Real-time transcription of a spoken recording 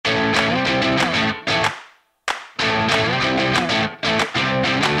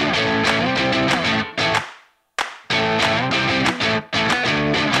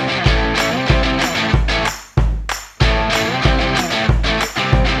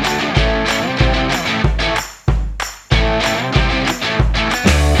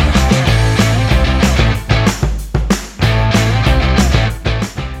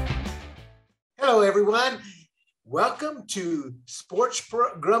to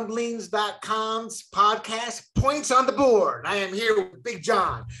sportsgrumblings.com's podcast, Points on the Board. I am here with Big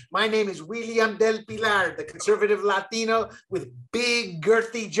John. My name is William del Pilar, the conservative Latino with Big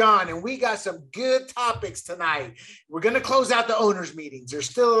Girthy John, and we got some good topics tonight. We're going to close out the owners' meetings. There's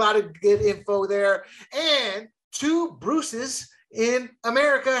still a lot of good info there, and two Bruces in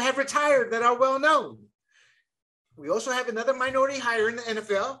America have retired that are well known. We also have another minority hire in the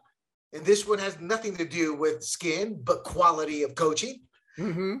NFL. And this one has nothing to do with skin, but quality of coaching.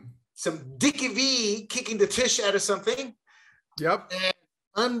 Mm-hmm. Some Dickie V kicking the tush out of something. Yep. And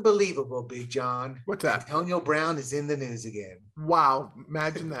unbelievable, Big John. What's that? Antonio Brown is in the news again. Wow.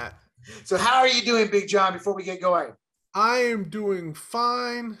 Imagine that. So how are you doing, Big John, before we get going? I am doing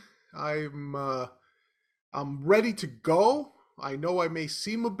fine. I'm ready to go. I know I may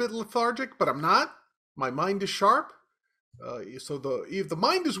seem a bit lethargic, but I'm not. My mind is sharp. So if the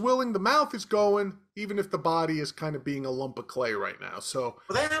mind is willing, the mouth is going, even if the body is kind of being a lump of clay right now. So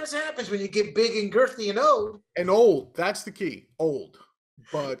well, that happens when you get big and girthy and old. And old, that's the key, old.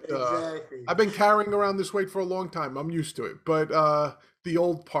 But exactly. I've been carrying around this weight for a long time. I'm used to it. But the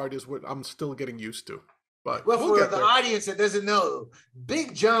old part is what I'm still getting used to. But well, for the audience that doesn't know,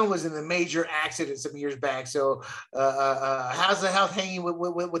 Big John was in a major accident some years back. So how's the health hanging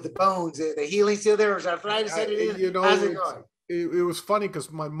with the bones? The healing still there? Or is arthritis set in? How's it going? It was funny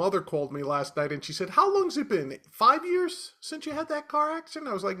because my mother called me last night and she said, "How long's it been? 5 years since you had that car accident?"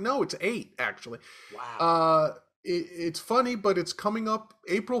 I was like, "No, it's 8 actually." Wow. It's funny, but it's coming up.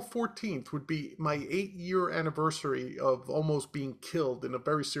 April 14th would be my 8-year anniversary of almost being killed in a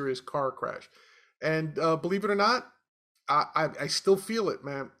very serious car crash. And believe it or not, I still feel it,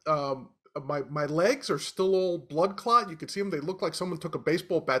 man. My legs are still all blood clot. You can see them. They look like someone took a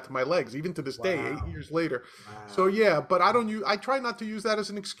baseball bat to my legs, even to this day, 8 years later. Wow. So yeah, but I try not to use that as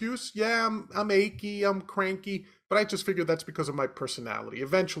an excuse. Yeah, I'm achy, I'm cranky, but I just figured that's because of my personality.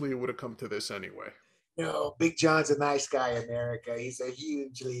 Eventually, it would have come to this anyway. No, Big John's a nice guy, America. He's a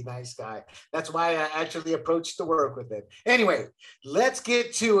hugely nice guy. That's why I actually approached to work with him. Anyway, let's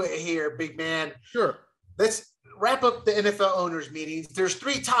get to it here, big man. Sure. Let's wrap up the NFL owners meetings. There's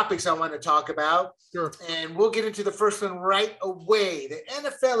 3 topics I want to talk about. Sure. And we'll get into the first one right away. The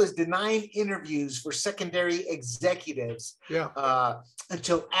NFL is denying interviews for secondary executives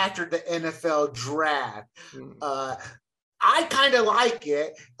until after the NFL draft. I kind of like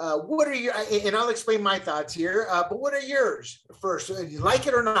it. What are your, and I'll explain my thoughts here, but what are yours first? You like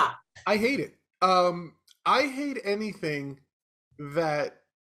it or not? I hate it. I hate anything that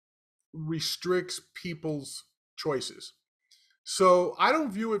restricts people's choices. So I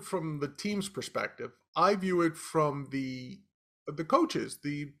don't view it from the team's perspective. I view it from the coaches,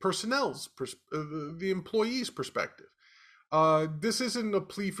 the personnel's, the employees' perspective. This isn't a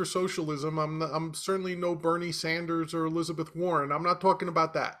plea for socialism. I'm certainly no Bernie Sanders or Elizabeth Warren. I'm not talking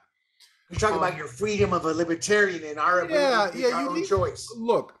about that. You're talking about your freedom of a libertarian and our ability to make our own choice.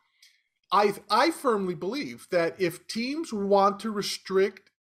 Look, I firmly believe that if teams want to restrict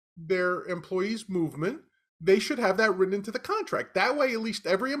their employees' movement, they should have that written into the contract. That way, at least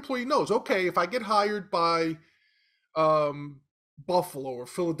every employee knows, okay, if I get hired by Buffalo or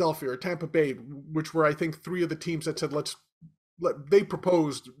Philadelphia or Tampa Bay, which were, I think, 3 of the teams that said, they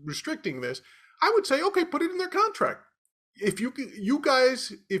proposed restricting this, I would say, okay, put it in their contract. If you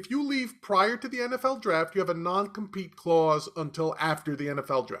leave prior to the NFL draft, you have a non-compete clause until after the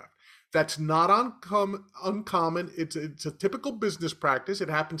NFL draft. That's not uncommon. It's a typical business practice. It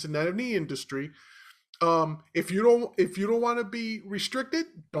happens in any industry. If you don't want to be restricted,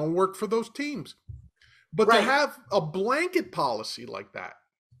 don't work for those teams. But to have a blanket policy like that,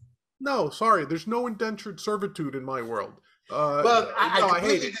 no, sorry, there's no indentured servitude in my world. I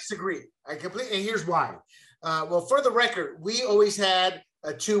completely disagree. And here's why. Well, for the record, we always had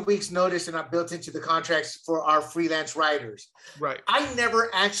a 2 weeks notice and I built into the contracts for our freelance writers. Right. I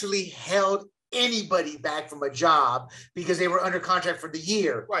never actually held anybody back from a job because they were under contract for the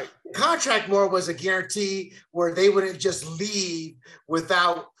year. Right. Contract more was a guarantee where they wouldn't just leave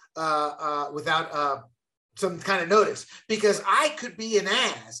without some kind of notice, because I could be an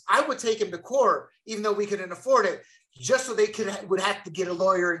ass. I would take him to court, even though we couldn't afford it, just so they would have to get a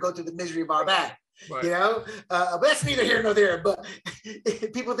lawyer and go through the misery of all that. Right. You know, but that's neither here nor there. But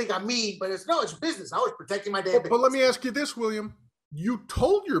people think I'm mean, but it's business. I was protecting my damn business. But let me ask you this, William. You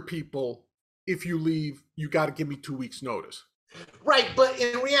told your people, if you leave, you got to give me 2 weeks notice. Right, but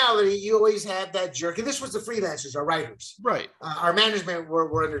in reality, you always had that jerk. And this was the freelancers, our writers. Right. Our management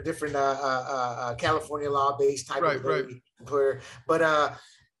were under different California law-based type of employer. But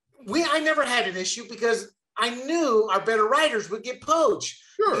I never had an issue because I knew our better writers would get poached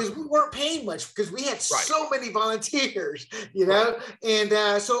Sure. because we weren't paying much because we had Right. so many volunteers, you know? And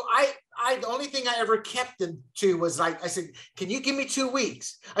so the only thing I ever kept them to was like, I said, can you give me 2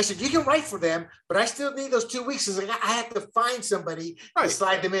 weeks? I said, you can write for them, but I still need those 2 weeks. Like, I have to find somebody to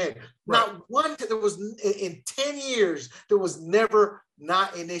slide them in. Not one, there was in 10 years, there was never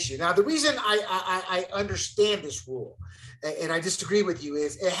not an issue. Now, the reason I understand this rule, and I disagree with you,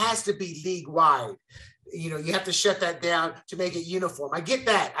 is it has to be league wide. You know, you have to shut that down to make it uniform. I get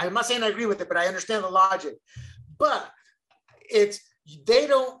that. I'm not saying I agree with it, but I understand the logic. But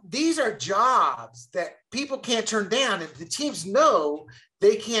these are jobs that people can't turn down, and the teams know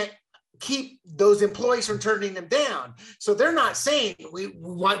they can't keep those employees from turning them down. So they're not saying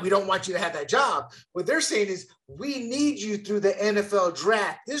we don't want you to have that job. What they're saying is we need you through the NFL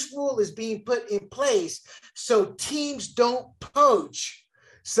draft. This rule is being put in place so teams don't poach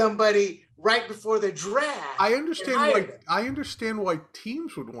somebody right before the draft. I understand why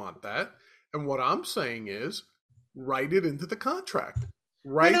teams would want that. And what I'm saying is write it into the contract.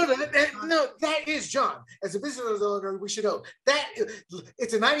 Right? No, that is, John. As a business owner, we should know that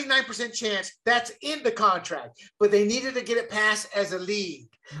it's a 99% chance that's in the contract, but they needed to get it passed as a league.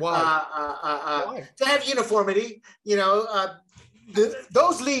 Why? To have uniformity. You know,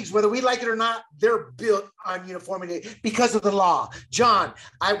 those leagues, whether we like it or not, they're built on uniformity because of the law. John,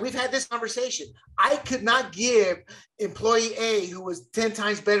 we've had this conversation. I could not give employee A, who was 10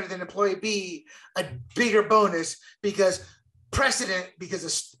 times better than employee B, a bigger bonus because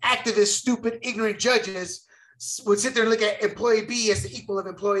activist, stupid, ignorant judges would sit there and look at employee B as the equal of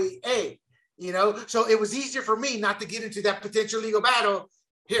employee A, you know? So it was easier for me not to get into that potential legal battle.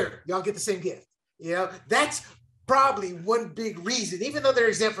 Here, y'all get the same gift. You know, that's probably one big reason, even though they're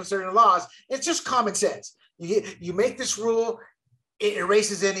exempt from certain laws, it's just common sense. You make this rule, it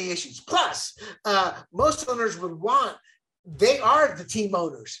erases any issues. Plus, most owners they are the team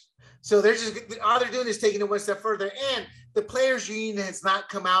owners. So all they're doing is taking it one step further. And the players union has not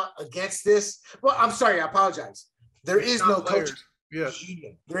come out against this. Well, I'm sorry, I apologize. There is no coaches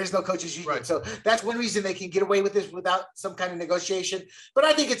union. There is no coaches union. Right. So that's one reason they can get away with this without some kind of negotiation. But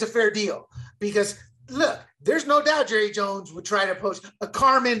I think it's a fair deal because look, there's no doubt Jerry Jones would try to poach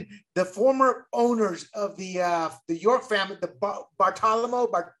Carmen, the former owners of the York family, the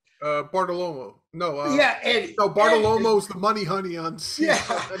Bartolomo. Eddie. No, Bartolomo's the money honey on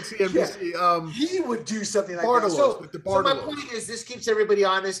CNBC. Yeah. He would do something like that. So my point is, this keeps everybody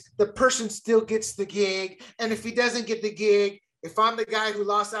honest. The person still gets the gig, and if he doesn't get the gig, if I'm the guy who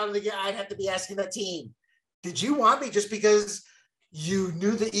lost out on the gig, I'd have to be asking the team, "Did you want me just because you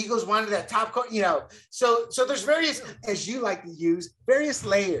knew the Eagles wanted that top coat?" You know, so there's various, as you like to use, various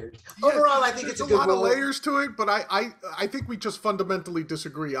layers. Overall, I think it's a good lot of layers to it, but I think we just fundamentally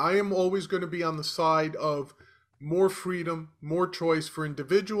disagree. I am always going to be on the side of more freedom, more choice for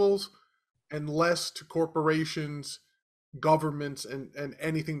individuals, and less to corporations, governments, and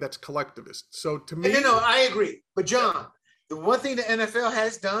anything that's collectivist. So to me, no, I agree. But John, the one thing the NFL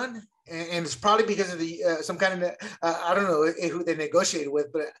has done, and it's probably because of the some kind of I don't know who they negotiated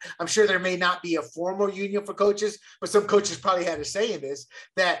with, but I'm sure there may not be a formal union for coaches, but some coaches probably had a say in this,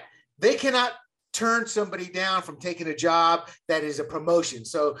 that they cannot turn somebody down from taking a job that is a promotion.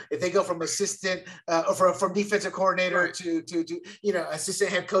 So if they go from assistant or from defensive coordinator to assistant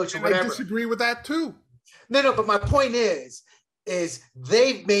head coach or whatever. I disagree with that too. No, but my point is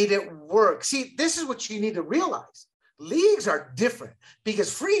they've made it work. See, this is what you need to realize. Leagues are different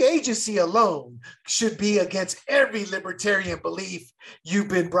because free agency alone should be against every libertarian belief you've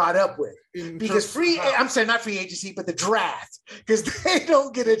been brought up with. Because I'm saying not free agency, but the draft, because they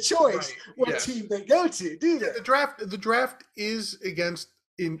don't get a choice what team they go to, do they? The draft is against.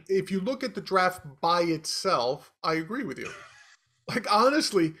 If you look at the draft by itself, I agree with you. Like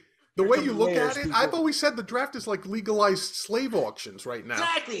honestly. The way you look at it, I've always said the draft is like legalized slave auctions right now.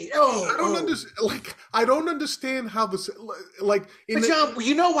 Exactly. I don't understand how this like. But John,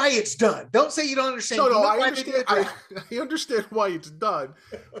 you know why it's done. Don't say you don't understand. No, I understand. I understand why it's done.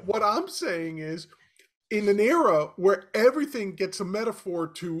 What I'm saying is, in an era where everything gets a metaphor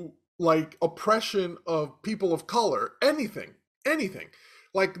to like oppression of people of color, anything.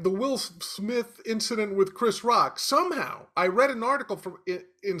 Like the Will Smith incident with Chris Rock. Somehow, I read an article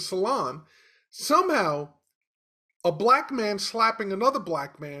in Salon. Somehow, a black man slapping another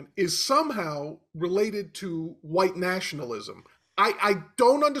black man is somehow related to white nationalism. I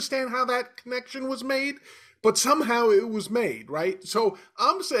don't understand how that connection was made, but somehow it was made, right? So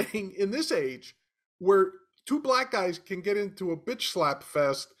I'm saying in this age where two black guys can get into a bitch slap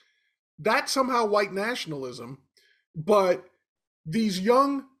fest, that's somehow white nationalism, but these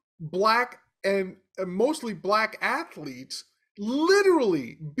young black and mostly black athletes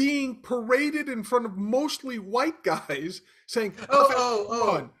literally being paraded in front of mostly white guys saying, how fast can you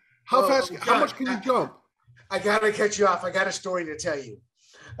run? How fast, how much can you jump? I gotta cut you off. I got a story to tell you.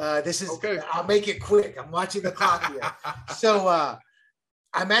 This is okay. I'll make it quick. I'm watching the clock here. So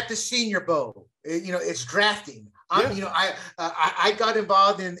I'm at the Senior Bowl. It's drafting. I got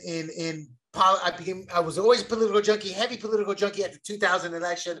involved in I was always a political junkie, heavy political junkie at the 2000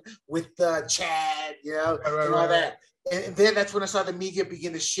 election with Chad, and all that. And then that's when I saw the media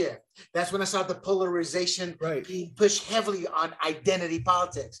begin to shift. That's when I saw the polarization being pushed heavily on identity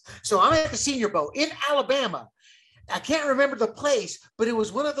politics. So I'm at the Senior Bowl in Alabama. I can't remember the place, but it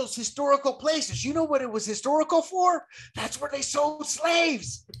was one of those historical places. You know what it was historical for? That's where they sold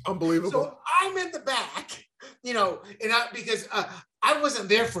slaves. Unbelievable. So I'm in the back, because I wasn't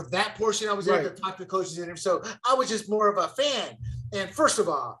there for that portion. I was there to talk to coaches and so I was just more of a fan. And first of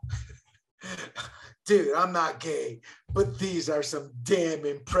all, dude, I'm not gay, but these are some damn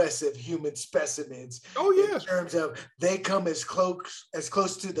impressive human specimens. Oh, yeah. In terms of they come as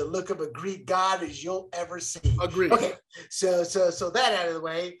close to the look of a Greek god as you'll ever see. Agreed. Okay, so that out of the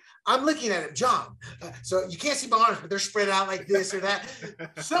way, I'm looking at him, John. So you can't see my arms, but they're spread out like this or that.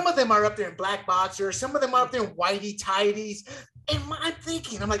 Some of them are up there in black boxers. Some of them are up there in whitey tighties. And I'm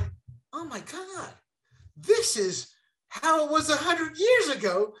thinking, I'm like, oh my God, this is how it was 100 years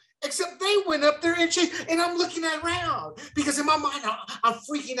ago. Except they went up there and changed, and I'm looking around because in my mind, I'm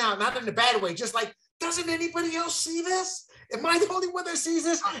freaking out, not in a bad way, just like, doesn't anybody else see this? Am I the only one that sees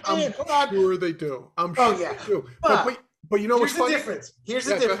this? I'm sure they do. I'm sure they do. But you know what's funny? Here's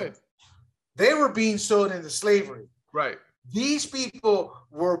the difference. They were being sold into slavery. Right. These people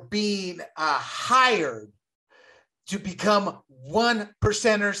were being hired to become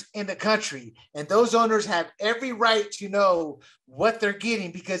 1%ers in the country. And those owners have every right to know what they're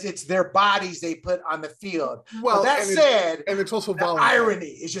getting because it's their bodies they put on the field. Well, that said, and it's also voluntary. Irony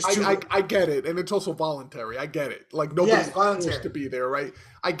is just true. I get it. And it's also voluntary. I get it. Like nobody's supposed to be there, right?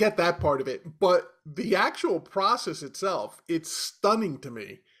 I get that part of it. But the actual process itself, it's stunning to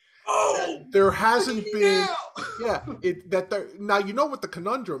me. Oh, there hasn't been, now you know what the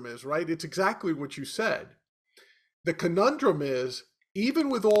conundrum is, right? It's exactly what you said. The conundrum is, even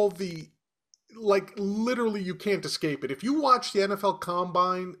with all the, literally you can't escape it. If you watch the NFL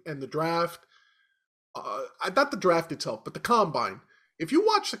Combine and the draft, not the draft itself, but the Combine, if you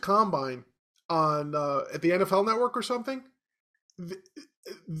watch the Combine on at the NFL Network or something,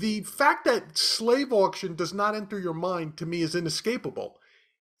 the fact that slave auction does not enter your mind, to me, is inescapable.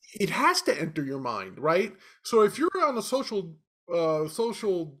 It has to enter your mind, right? So if you're on a social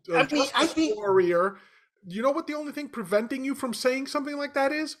warrior, you know what the only thing preventing you from saying something like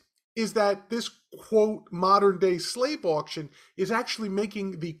that is? Is that this, quote, modern day slave auction is actually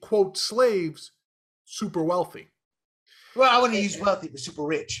making the, quote, slaves super wealthy. Well, I wouldn't use wealthy, but super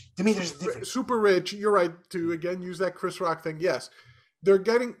rich. To me, there's a difference. Super rich, you're right, to again use that Chris Rock thing. Yes. They're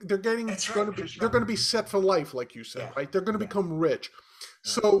going to be set for life, like you said, right? They're going to become rich.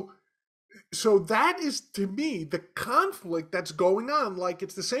 Yeah. So that is, to me, the conflict that's going on. Like,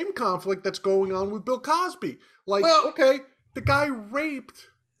 it's the same conflict that's going on with Bill Cosby. Like, okay, the guy raped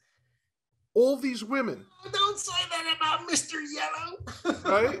all these women. Don't say that about Mr. Yellow.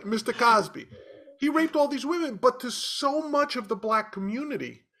 Right? Mr. Cosby. He raped all these women, but to so much of the black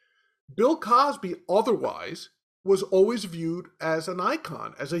community, Bill Cosby otherwise was always viewed as an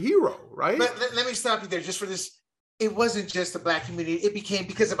icon, as a hero, right? Let me stop you there just for this. It wasn't just the black community. It became,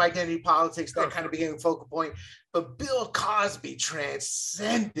 because of identity politics, that kind of became a focal point. But Bill Cosby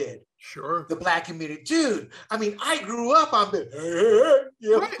transcended the black community. Dude, I mean, I grew up on the...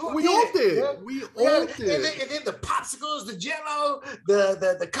 We all did. Yeah. We all did. And then the popsicles, the Jell-O,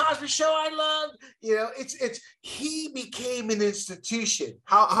 the Cosby Show I loved. He became an institution.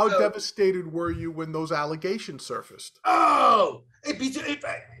 How devastated were you when those allegations surfaced? Oh,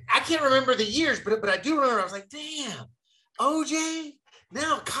 I can't remember the years, but I do remember. I was like, damn, OJ,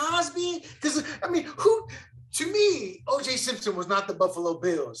 now Cosby? Because, I mean, to me, O.J. Simpson was not the Buffalo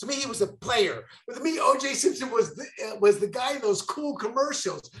Bills. To me, he was a player. But to me, O.J. Simpson was the guy in those cool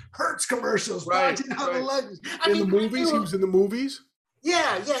commercials, Hertz commercials, watching out the luggage. He was in the movies?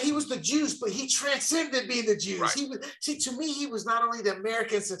 Yeah, he was the juice, but he transcended being the juice. Right. To me, he was not only the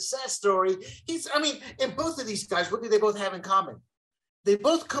American success story. And both of these guys, what do they both have in common? They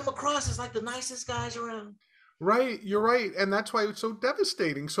both come across as like the nicest guys around. Right, you're right, and that's why it's so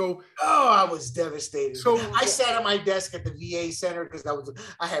devastating. I was devastated. So I sat at my desk at the VA center because I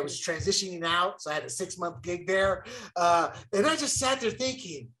was transitioning out, so I had a 6-month gig there, and I just sat there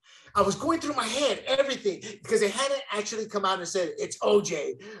thinking, I was going through my head everything because they hadn't actually come out and said it's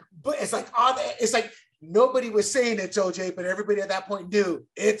OJ, but it's like it's like nobody was saying it's OJ, but everybody at that point knew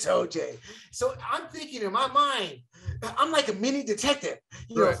it's OJ. So I'm thinking in my mind, I'm like a mini detective,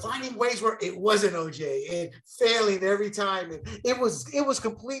 you know, finding ways where it wasn't OJ and failing every time, and it was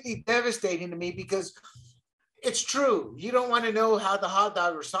completely devastating to me because it's true. You don't want to know how the hot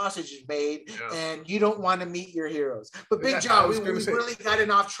dog or sausage is made, and you don't want to meet your heroes. But Big John, we really got it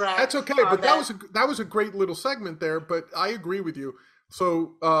off track. That's okay, but that was a great little segment there. But I agree with you.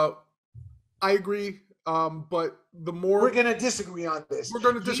 So I agree. But the more we're going to disagree on this, we're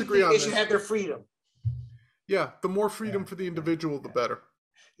going to disagree on this. They should have their freedom. Yeah, the more freedom for the individual, the better.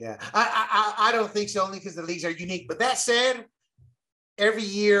 Yeah, I don't think so, only because the leagues are unique. But that said, every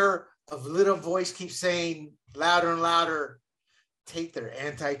year a little voice keeps saying louder and louder, take their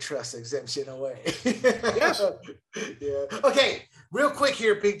antitrust exemption away. Yes. Yeah. Okay, real quick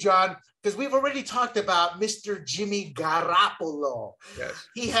here, Big John, because we've already talked about Mr. Jimmy Garoppolo. Yes.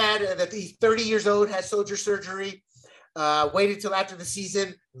 He had he's 30 years old, had shoulder surgery, waited till after the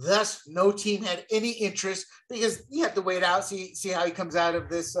season. Thus, no team had any interest because you have to wait out, see how he comes out of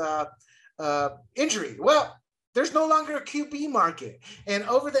this injury. Well, there's no longer a QB market. And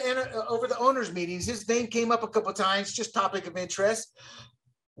over the owners' meetings, his name came up a couple of times, just topic of interest.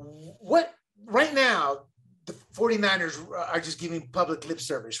 What right now, the 49ers are just giving public lip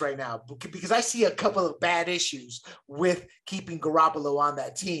service right now because I see a couple of bad issues with keeping Garoppolo on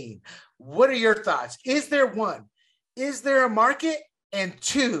that team. What are your thoughts? Is there a market? And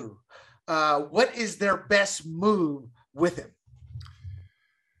two, what is their best move with him?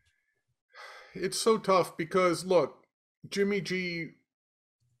 It's so tough because, look, Jimmy G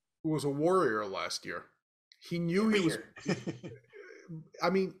was a warrior last year. He knew he was – I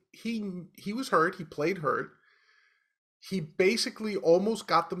mean, he was hurt. He played hurt. He basically almost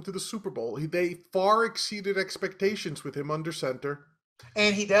got them to the Super Bowl. They far exceeded expectations with him under center.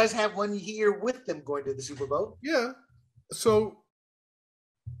 And he does have 1 year with them going to the Super Bowl. Yeah. So –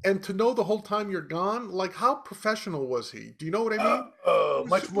 and to know the whole time you're gone, like how professional was he? Do you know what I mean?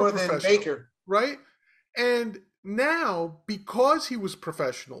 Much more than Baker. Right? And now, because he was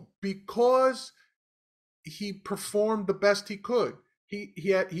professional, because he performed the best he could,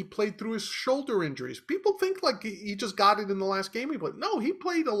 he played through his shoulder injuries. People think like he just got it in the last game he played. No, he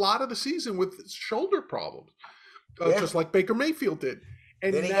played a lot of the season with shoulder problems, just like Baker Mayfield did.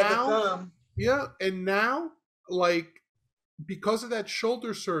 And now, like, because of that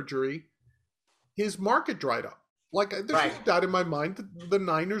shoulder surgery, his market dried up. Like, there's no doubt in my mind that the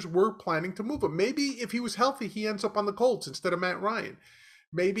Niners were planning to move him. Maybe if he was healthy, he ends up on the Colts instead of Matt Ryan.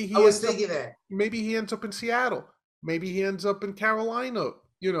 Maybe he Maybe he ends up in Seattle. Maybe he ends up in Carolina,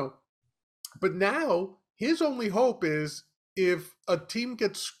 you know. But now his only hope is if a team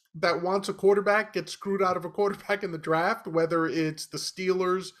that wants a quarterback gets screwed out of a quarterback in the draft, whether it's the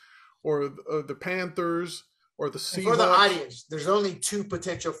Steelers or the Panthers or the Seahawks. For the audience, there's only 2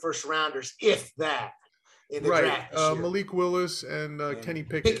 potential first rounders, if that, in the draft. Malik Willis and Kenny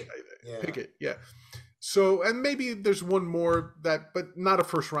Pickett. Pickett, yeah. So, and maybe there's one more but not a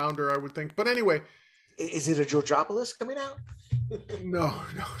first rounder, I would think. But anyway. Is it a Georgopoulos coming out? No.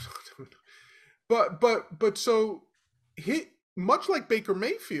 But so, much like Baker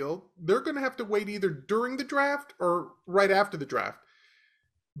Mayfield, they're going to have to wait either during the draft or right after the draft.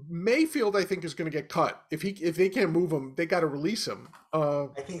 Mayfield, I think, is going to get cut. If they can't move him, they got to release him. I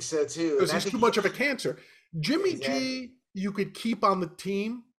think so too. Because he's too much of a cancer. Jimmy G, you could keep on the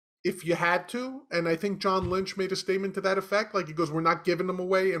team if you had to, and I think John Lynch made a statement to that effect. Like, he goes, "We're not giving him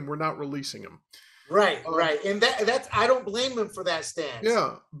away, and we're not releasing him." Right, and that's I don't blame him for that stance.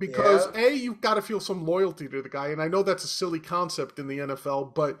 Yeah, because you've got to feel some loyalty to the guy, and I know that's a silly concept in the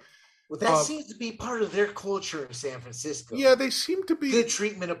NFL, but. Well, that seems to be part of their culture in San Francisco. Yeah, they seem to be good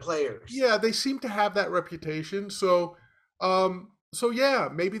treatment of players. Yeah, they seem to have that reputation. So, yeah,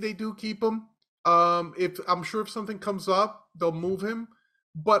 maybe they do keep him. I'm sure if something comes up, they'll move him.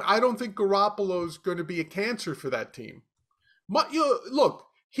 But I don't think Garoppolo is going to be a cancer for that team. Look,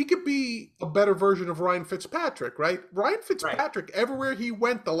 he could be a better version of Ryan Fitzpatrick, right? Ryan Fitzpatrick, everywhere he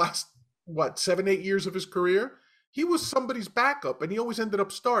went the last 7-8 years of his career, he was somebody's backup, and he always ended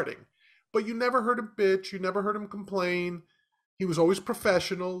up starting. But you never heard him bitch. You never heard him complain. He was always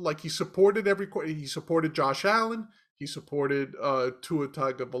professional. Like, he supported he supported Josh Allen. He supported Tua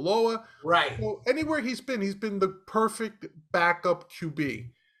Tagovailoa. Right. So anywhere he's been the perfect backup QB.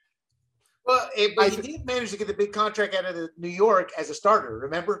 Well, but he did manage to get the big contract out of New York as a starter.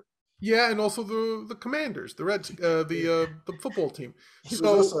 Remember? Yeah, and also the Commanders, the Reds, the football team. He was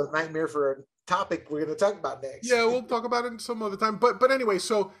also a nightmare for a topic we're going to talk about next. Yeah, we'll talk about it some other time. But anyway,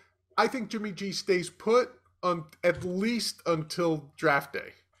 so I think Jimmy G stays put on at least until draft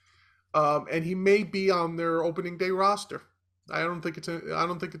day, and he may be on their opening day roster. I don't think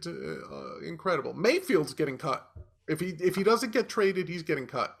it's incredible. Mayfield's getting cut. If he doesn't get traded, he's getting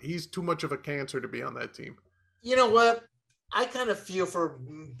cut. He's too much of a cancer to be on that team. You know what? I kind of feel for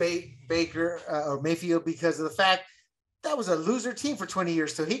Baker or Mayfield because of the fact that was a loser team for 20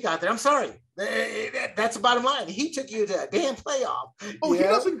 years till he got there. I'm sorry. That's the bottom line. He took you to a damn playoff. Oh, he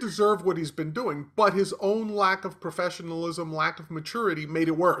doesn't deserve what he's been doing, but his own lack of professionalism, lack of maturity made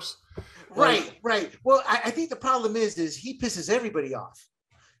it worse. Right. Well, I think the problem is he pisses everybody off.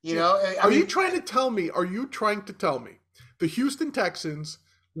 You know, are you trying to tell me the Houston Texans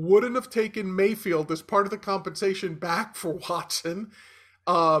wouldn't have taken Mayfield as part of the compensation back for Watson?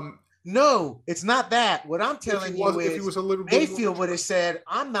 No, it's not that. What I'm telling you is, if he was a little Mayfield would have said,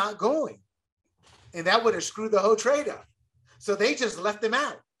 "I'm not going," and that would have screwed the whole trade up. So they just left him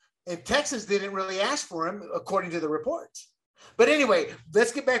out, and Texas didn't really ask for him, according to the reports. But anyway,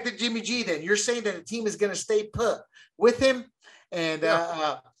 let's get back to Jimmy G. Then you're saying that the team is going to stay put with him, and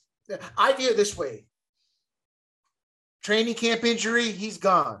I view it this way. Training camp injury, he's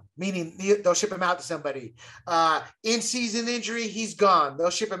gone, meaning they'll ship him out to somebody. In-season injury, he's gone. They'll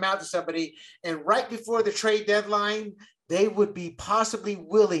ship him out to somebody. And right before the trade deadline, they would be possibly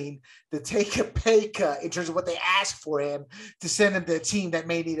willing to take a pay cut in terms of what they ask for him to send him to a team that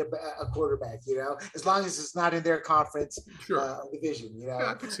may need a quarterback, you know, as long as it's not in their conference division, you know.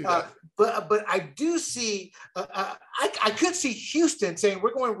 Yeah, I can see that. But I do see, I could see Houston saying,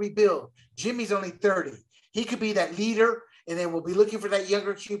 we're going to rebuild. Jimmy's only 30. He could be that leader, and then we'll be looking for that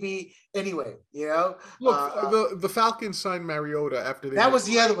younger QB anyway, you know? Look, the Falcons signed Mariota after they... That was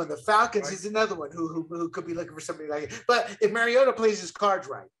the other one. The Falcons is another one who could be looking for somebody like it. But if Mariota plays his cards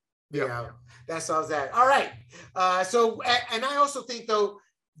right, you know, that's all that. All right. And I also think, though,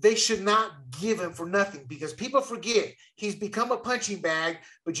 they should not give him for nothing because people forget he's become a punching bag.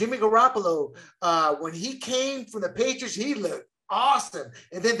 But Jimmy Garoppolo, when he came from the Patriots, he looked awesome.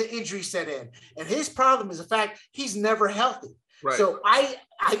 And then the injury set in. And his problem is the fact he's never healthy. Right. So I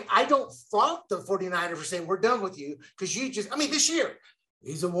don't fault the 49ers for saying we're done with you because this year,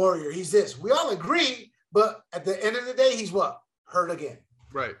 he's a warrior. He's this. We all agree. But at the end of the day, he's what? Hurt again.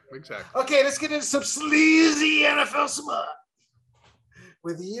 Right. Exactly. Okay, let's get into some sleazy NFL smut.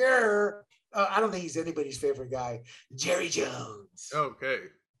 With I don't think he's anybody's favorite guy, Jerry Jones. Okay.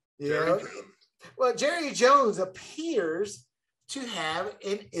 Jones. Well, Jerry Jones appears to have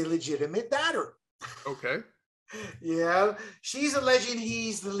an illegitimate daughter. Okay. Yeah, she's alleging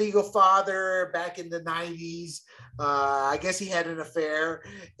he's the legal father back in the 90s. I guess he had an affair.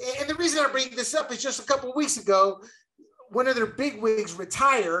 And the reason I bring this up is just a couple of weeks ago, one of their bigwigs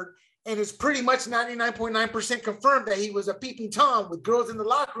retired, and it's pretty much 99.9% confirmed that he was a peeping Tom with girls in the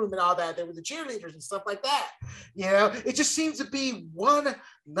locker room and all that. They were the cheerleaders and stuff like that. You know, it just seems to be one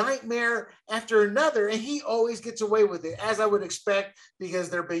nightmare after another, and he always gets away with it, as I would expect, because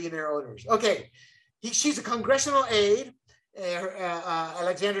they're billionaire owners. Okay, she's a congressional aide,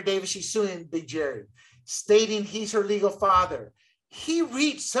 Alexander Davis. She's suing Big Jerry, stating he's her legal father. He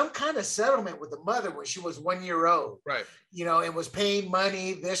reached some kind of settlement with the mother when she was 1 year old, right? You know, and was paying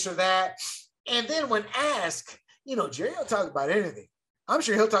money, this or that. And then when asked, you know, Jerry will talk about anything. I'm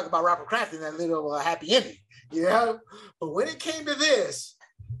sure he'll talk about Robert Kraft and that little happy ending, you know. But when it came to this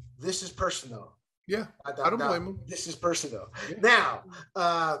is personal. Yeah, I don't blame him. This is personal. Yeah.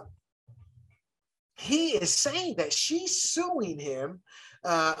 Now, he is saying that she's suing him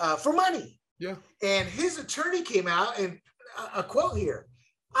for money. Yeah. And his attorney came out and a quote here: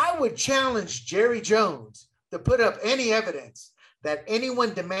 I would challenge Jerry Jones to put up any evidence that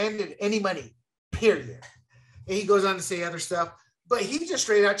anyone demanded any money, period. And he goes on to say other stuff, but he just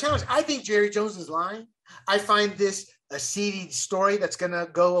straight out challenged. I think Jerry Jones is lying. I find this a seedy story that's going to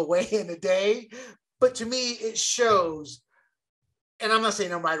go away in a day. But to me, it shows, and I'm not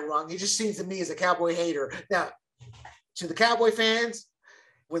saying I'm right or wrong, it just seems to me as a Cowboy hater. Now, to the Cowboy fans,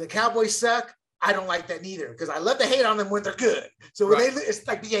 when the Cowboys suck, I don't like that neither because I love to hate on them when they're good. So when it's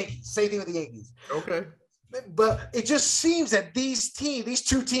like the Yankees, same thing with the Yankees. Okay. But it just seems that these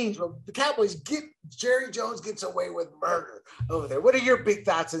two teams, well, the Cowboys Jerry Jones gets away with murder over there. What are your big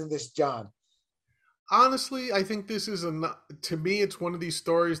thoughts on this, John? Honestly, I think this is to me, it's one of these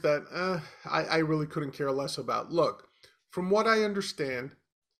stories that I really couldn't care less about. Look, from what I understand,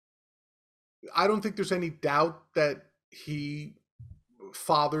 I don't think there's any doubt that he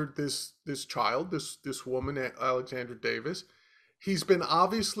fathered this child, this woman, Alexandra Davis. He's been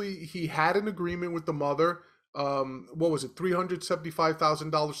he had an agreement with the mother. What was it?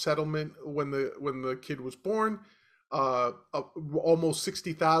 $375,000 settlement when the kid was born. almost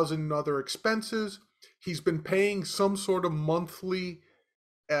 60,000 in other expenses. He's been paying some sort of monthly,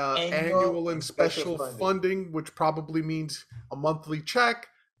 annual and special funding, which probably means a monthly check,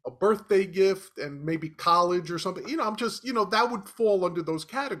 a birthday gift, and maybe college or something. I'm just, that would fall under those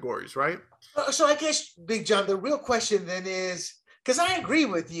categories, right? So I guess, Big John, the real question then is, because I agree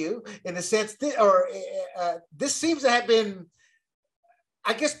with you in the sense that, this seems to have been,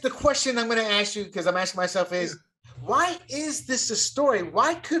 I guess the question I'm going to ask you, because I'm asking myself is, why is this a story?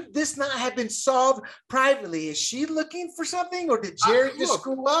 Why could this not have been solved privately? Is she looking for something, or did Jerry just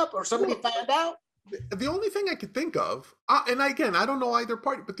screw up, or somebody found out? The only thing I could think of, and again, I don't know either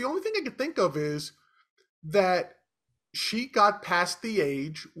party, but the only thing I could think of is that she got past the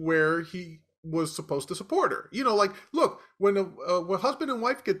age where he was supposed to support her. Like, look, when husband and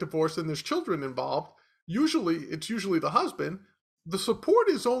wife get divorced and there's children involved, it's usually the husband. The support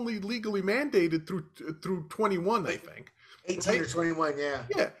is only legally mandated through 21, I think. 18 right? Or 21, yeah.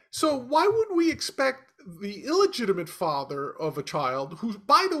 Yeah. So why would we expect the illegitimate father of a child, who,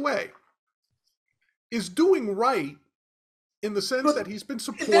 by the way, is doing right in the sense that he's been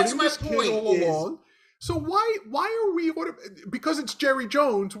supporting this kid all along? So why are we, because it's Jerry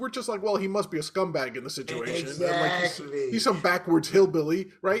Jones, we're just like, well, he must be a scumbag in the situation. Exactly. And like he's some backwards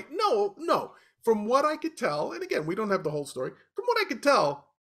hillbilly, right? No. From what I could tell, and again, we don't have the whole story. From what I could tell,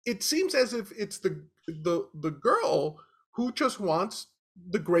 it seems as if it's the girl who just wants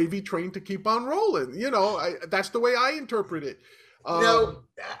the gravy train to keep on rolling. That's the way I interpret it. I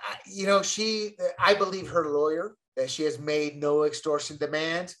believe her lawyer that she has made no extortion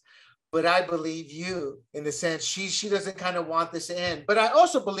demands, but I believe you in the sense she doesn't kind of want this to end. But I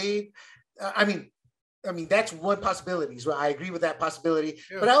also believe, I mean, that's one possibility. So I agree with that possibility.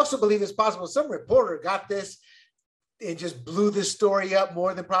 Yeah. But I also believe it's possible some reporter got this and just blew this story up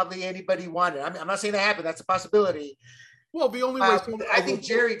more than probably anybody wanted. I'm not saying that happened. That's a possibility. Well, the only way I think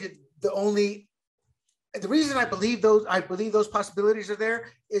Jerry did the reason I believe those possibilities are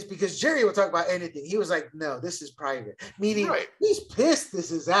there is because Jerry will talk about anything. He was like, no, this is private. Meaning he's pissed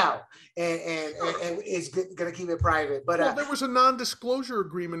this is out and is going to keep it private. But there was a non-disclosure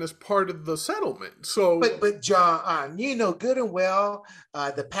agreement as part of the settlement. So, but John, good and well,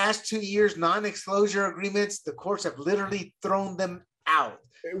 the past 2 years, non-disclosure agreements, the courts have literally thrown them out.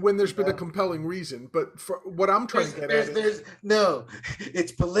 When there's been a compelling reason, but for what I'm trying to get at is no,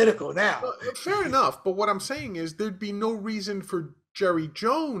 it's political now. Fair enough, but what I'm saying is there'd be no reason for Jerry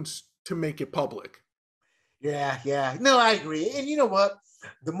Jones to make it public. Yeah. No, I agree. And you know what?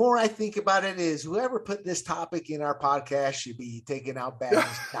 The more I think about it is whoever put this topic in our podcast should be taken out bad.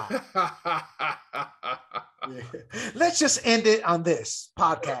 Let's just end it on this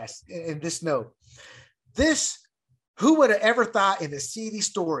podcast in this note. Who would have ever thought in a seedy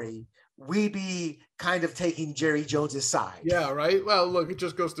story we'd be kind of taking Jerry Jones's side? Yeah, right. Well, look, it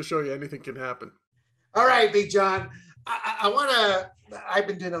just goes to show you anything can happen. All right, Big John. I've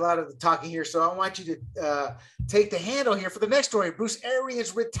been doing a lot of the talking here, so I want you to take the handle here for the next story. Bruce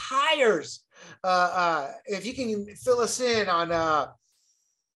Arians retires. If you can fill us in on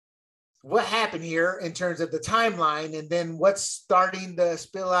what happened here in terms of the timeline and then what's starting to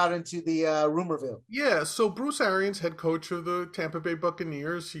spill out into the rumorville. Yeah, so Bruce Arians, head coach of the Tampa Bay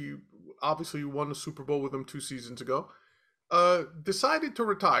Buccaneers, he obviously won a Super Bowl with them 2 seasons ago, decided to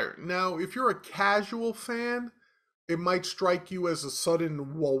retire. Now, if you're a casual fan, it might strike you as a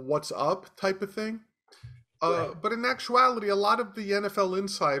sudden, well, what's up type of thing. Right. But in actuality, a lot of the NFL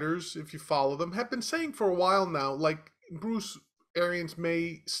insiders, if you follow them, have been saying for a while now, like Bruce Arians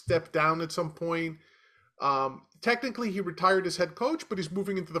may step down at some point. Technically, he retired as head coach, but he's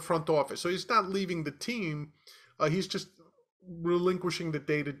moving into the front office. So he's not leaving the team. He's just relinquishing the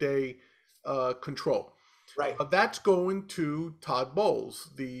day-to-day control. Right. That's going to Todd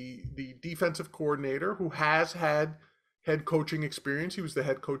Bowles, the defensive coordinator who has had head coaching experience. He was the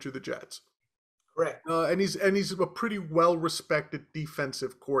head coach of the Jets. Correct. And he's a pretty well-respected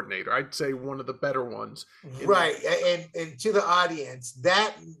defensive coordinator. I'd say one of the better ones. Right. And to the audience,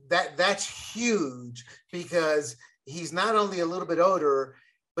 that's huge because he's not only a little bit older,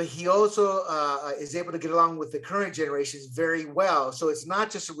 but he also is able to get along with the current generations very well. So it's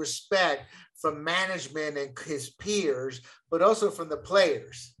not just a respect from management and his peers, but also from the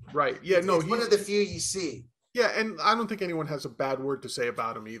players. Right. Yeah. He's one of the few you see. Yeah, and I don't think anyone has a bad word to say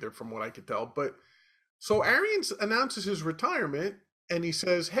about him either, from what I could tell. But so Arians announces his retirement, and he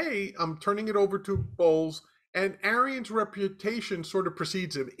says, hey, I'm turning it over to Bowles. And Arians' reputation sort of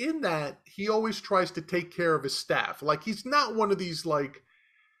precedes him in that he always tries to take care of his staff. Like, he's not one of these, like,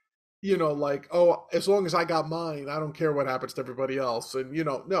 like, oh, as long as I got mine, I don't care what happens to everybody else. And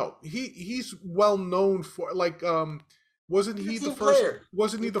no, he's well known for like, wasn't He's a he the team first? player.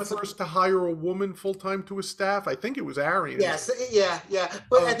 Wasn't he the first to hire a woman full time to his staff? I think it was Arians. Yes, yeah.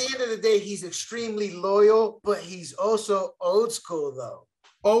 But at the end of the day, he's extremely loyal, but he's also old school though.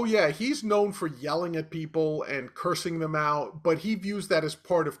 Oh yeah, he's known for yelling at people and cursing them out, but he views that as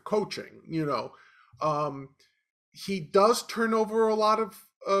part of coaching. Um, he does turn over a lot of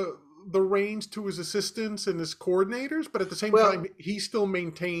the reins to his assistants and his coordinators, but at the same time, he still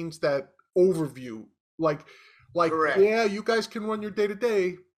maintains that overview. Like, correct. Yeah, you guys can run your day to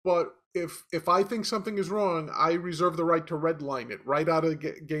day, but if I think something is wrong, I reserve the right to redline it right out of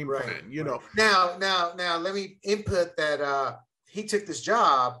the game plan. Now, let me input that he took this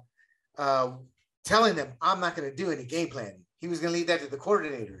job telling them, I'm not going to do any game planning. He was going to leave that to the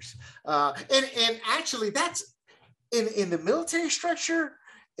coordinators. And actually, that's in the military structure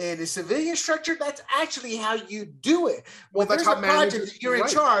and the civilian structure, that's actually how you do it. When there's a project that you're in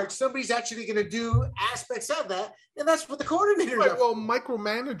charge, somebody's actually going to do aspects of that, and that's what the coordinators are. Well,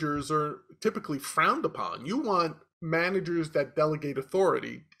 micromanagers are typically frowned upon. You want managers that delegate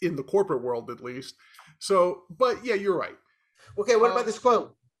authority in the corporate world, at least. So, but yeah, you're right. Okay, what about this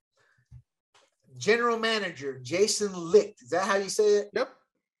quote? General Manager Jason Licht. Is that how you say it? Yep.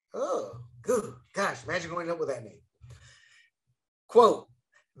 Oh, good. Gosh, imagine going up with that name. Quote,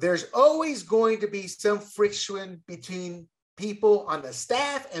 there's always going to be some friction between people on the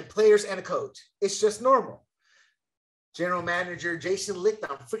staff and players and a coach. It's just normal. General Manager Jason Licht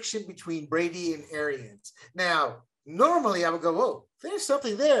on friction between Brady and Arians. Now, normally I would go, oh, there's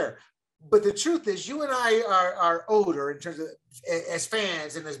something there. But the truth is, you and I are older in terms of as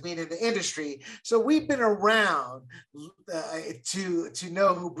fans and as being in the industry. So we've been around to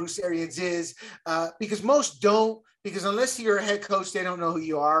know who Bruce Arians is because most don't, because unless you're a head coach, they don't know who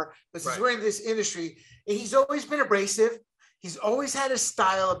you are. But since we're in this industry, and he's always been abrasive. He's always had a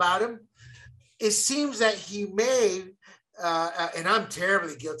style about him. It seems that he may, and I'm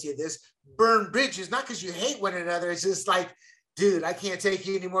terribly guilty of this, burn bridges, not because you hate one another. It's just like, dude, I can't take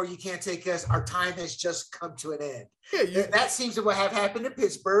you anymore. You can't take us. Our time has just come to an end. Yeah, that seems to what have happened in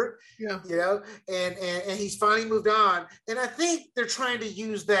Pittsburgh. Yeah, and he's finally moved on. And I think they're trying to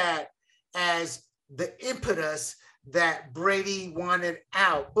use that as the impetus that Brady wanted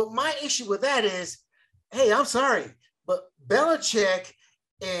out. But my issue with that is, hey, I'm sorry, but Belichick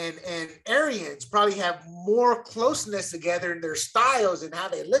and Arians probably have more closeness together in their styles and how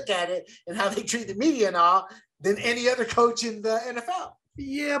they look at it and how they treat the media and all than any other coach in the NFL.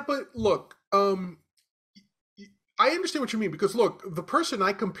 Yeah, but look, I understand what you mean because look, the person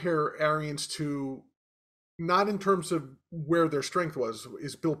I compare Arians to, not in terms of where their strength was,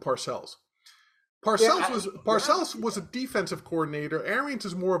 is Bill Parcells. Parcells was a defensive coordinator. Arians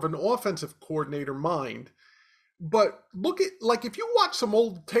is more of an offensive coordinator mind. But look at, like, if you watch some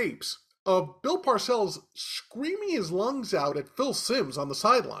old tapes of Bill Parcells screaming his lungs out at Phil Simms on the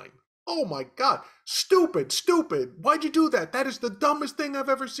sideline. Oh my God, stupid. Why'd you do that? That is the dumbest thing I've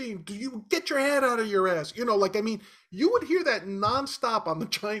ever seen. Do you get your head out of your ass? You would hear that nonstop on the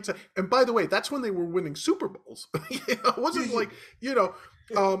Giants. And by the way, that's when they were winning Super Bowls. It wasn't like,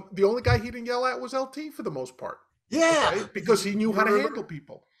 the only guy he didn't yell at was LT for the most part. Yeah. Okay? Because he knew how to handle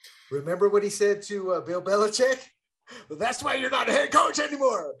people. Remember what he said to Bill Belichick? Well, that's why you're not a head coach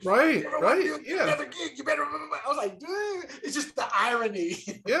anymore. Right. Yeah. Another gig, you better. I was like, dude, it's just the irony.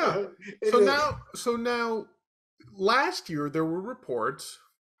 Yeah. So now, last year there were reports.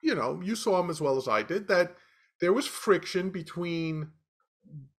 You saw them as well as I did, that there was friction between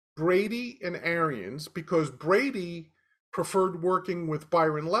Brady and Arians because Brady preferred working with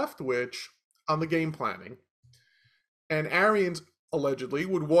Byron Leftwich on the game planning, and Arians allegedly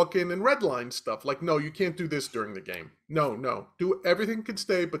would walk in and redline stuff like, no, you can't do this during the game. No, do everything can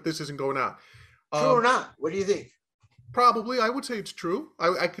stay, but this isn't going out. True or not? What do you think? Probably, I would say it's true.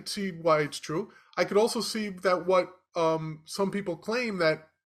 I could see why it's true. I could also see that what some people claim, that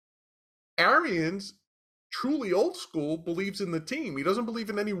Arians, truly old school, believes in the team. He doesn't believe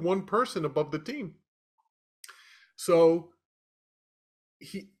in any one person above the team. So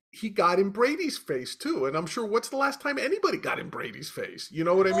he got in Brady's face too. And I'm sure, what's the last time anybody got in Brady's face? You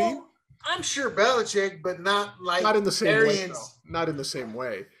know what I mean? I'm sure Belichick, but not in the same way. Though. Not in the same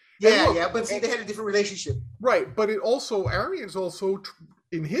way. Yeah, but see, they had a different relationship. Right, but Arians also,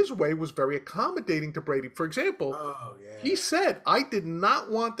 in his way, was very accommodating to Brady. For example, he said, I did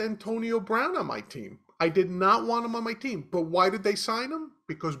not want Antonio Brown on my team. I did not want him on my team. But why did they sign him?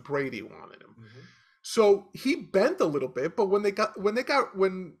 Because Brady wanted him. Mm-hmm. So he bent a little bit, but when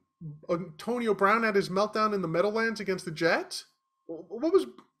Antonio Brown had his meltdown in the Meadowlands against the Jets, what was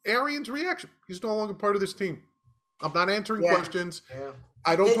Arians' reaction. He's no longer part of this team. I'm not answering questions. Yeah.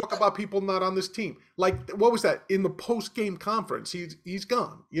 I don't talk about people not on this team. Like, what was that? In the post-game conference, he's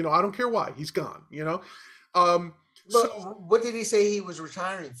gone. You know, I don't care why. He's gone, you know? So what did he say he was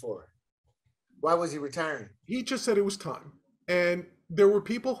retiring for? Why was he retiring? He just said it was time. And there were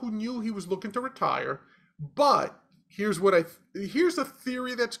people who knew he was looking to retire, but here's a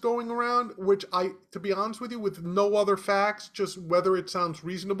theory that's going around, which to be honest with you, with no other facts, just whether it sounds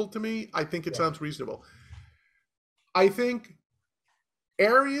reasonable to me, I think it sounds reasonable. I think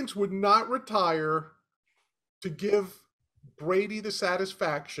Arians would not retire to give Brady the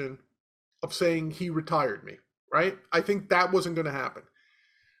satisfaction of saying he retired me, right? I think that wasn't going to happen.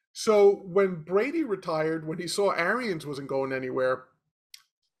 So when Brady retired, when he saw Arians wasn't going anywhere,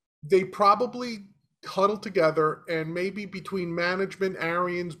 they probably huddled together, and maybe between management,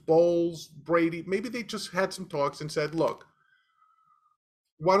 Arians, Bowles, Brady, maybe they just had some talks and said, look,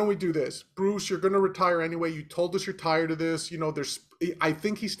 why don't we do this? Bruce, you're going to retire anyway. You told us you're tired of this. You know, I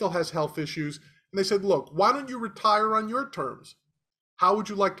think he still has health issues. And they said, look, why don't you retire on your terms? How would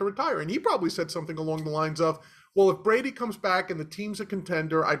you like to retire? And he probably said something along the lines of, well, if Brady comes back and the team's a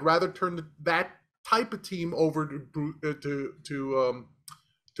contender, I'd rather turn that type of team over to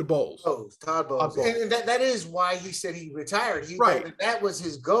Bowles. Todd Bowles. And that is why he said he retired. That was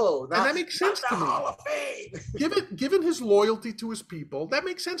his goal. And that makes sense to me. Hall of Fame. Given his loyalty to his people, that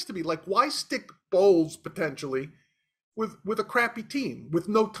makes sense to me. Like, why stick Bowles potentially with a crappy team, with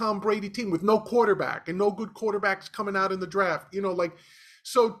no Tom Brady team, with no quarterback and no good quarterbacks coming out in the draft? You know, like,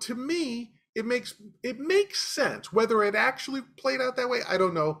 so to me, it makes sense. Whether it actually played out that way, I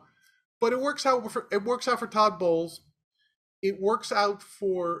don't know. But it works out for Todd Bowles. It works out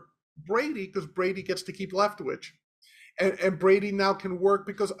for Brady because Brady gets to keep Leftwich. And Brady now can work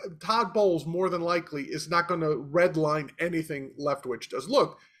because Todd Bowles more than likely is not going to redline anything Leftwich does.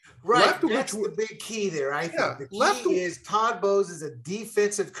 Look, right, that's the big key there, I think. The key is Todd Bowles is a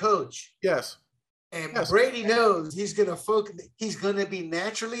defensive coach. Yes. And Brady knows he's going to focus. He's going to be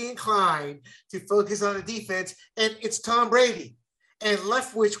naturally inclined to focus on the defense, and it's Tom Brady. And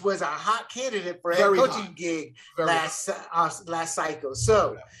Leftwich was a hot candidate for a head coaching gig last cycle.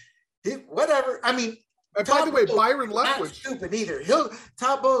 So, whatever. I mean, and by the way, Byron Leftwich not stupid either.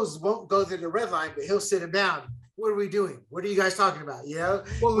 Todd Bowles won't go to the red line, but he'll sit him down. What are we doing? What are you guys talking about? You know,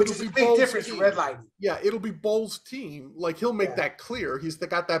 which is a big difference from redlining. Yeah, it'll be Bowles' team. Like, he'll make that clear. He's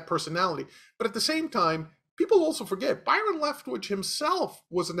got that personality. But at the same time, people also forget Byron Leftwich himself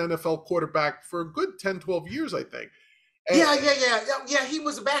was an NFL quarterback for a good 10, 12 years, I think. And yeah. He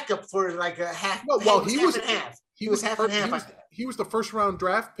was a backup for like a half. Well, he was half and half. He was half and half. He was the first round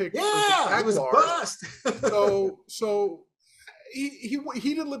draft pick. Yeah, he was a bust. so he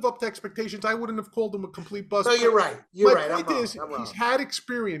didn't live up to expectations. I wouldn't have called him a complete bust. No, you're right. You're right. My point is, he's had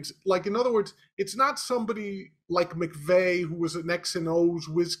experience. Like, in other words, it's not somebody like McVay who was an X and O's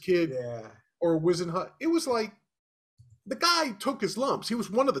whiz kid or whiz and hut. It was like, the guy took his lumps. He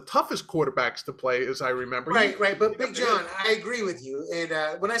was one of the toughest quarterbacks to play, as I remember. Right. But Big John, I agree with you.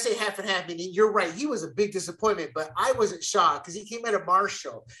 And when I say half and half, meaning you're right. He was a big disappointment, but I wasn't shocked because he came out of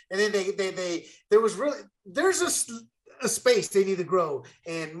Marshall, and then there's a space they need to grow.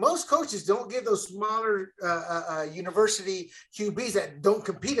 And most coaches don't give those smaller university QBs that don't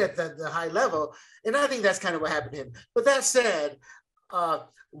compete at the high level. And I think that's kind of what happened to him. But that said,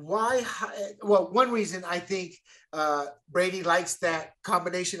 one reason I think Brady likes that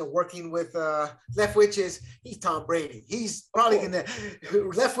combination of working with Leftwich is he's Tom Brady. He's probably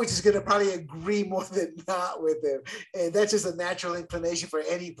Leftwich is gonna probably agree more than not with him, and that's just a natural inclination for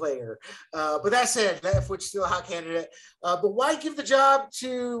any player. But that said, Leftwich still a hot candidate. But why give the job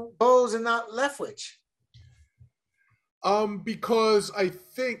to Bowles and not Leftwich? Because I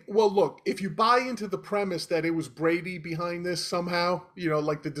think, well, look, if you buy into the premise that it was Brady behind this somehow, you know,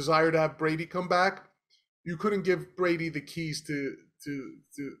 like the desire to have Brady come back, you couldn't give Brady the keys to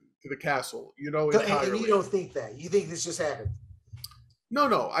the castle, you know, entirely. And you don't think that? You think this just happened?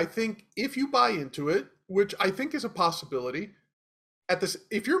 No. I think if you buy into it, which I think is a possibility,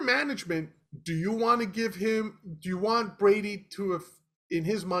 if you're management, do you want Brady to have, in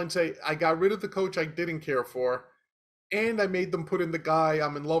his mind, say, I got rid of the coach I didn't care for, and I made them put in the guy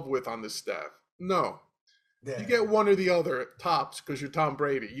I'm in love with on this staff? No. Yeah. You get one or the other tops because you're Tom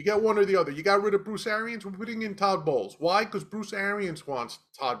Brady. You get one or the other. You got rid of Bruce Arians. We're putting in Todd Bowles. Why? Because Bruce Arians wants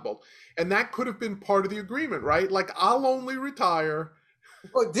Todd Bowles. And that could have been part of the agreement, right? Like, I'll only retire.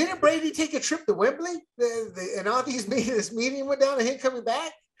 Well, didn't Brady take a trip to Wembley? And all this meeting went down and him coming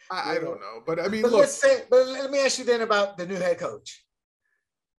back? I don't know. But, I mean, look. But let me ask you then about the new head coach.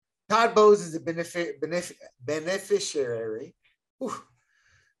 Todd Bowles is a beneficiary.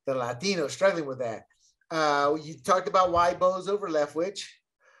 the Latino struggling with that. You talked about wide Bowes over Leftwich.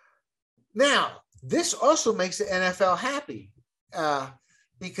 Now, this also makes the NFL happy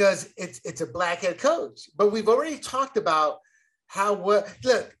because it's a black head coach. But we've already talked about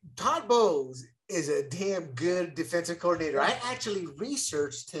look, Todd Bowles is a damn good defensive coordinator. I actually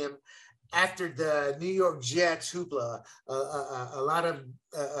researched him after the New York Jets hoopla. A lot of,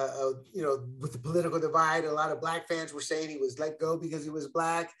 with the political divide, a lot of black fans were saying he was let go because he was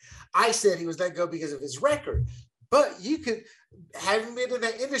black. I said he was let go because of his record. But you could, having been in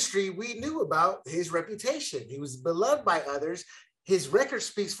that industry, we knew about his reputation. He was beloved by others. His record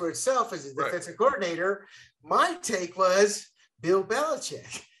speaks for itself as a defensive coordinator. My take was Bill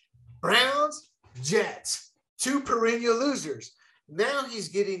Belichick. Browns, Jets, 2 perennial losers. Now he's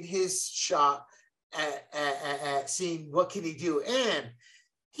getting his shot at seeing what can he do. And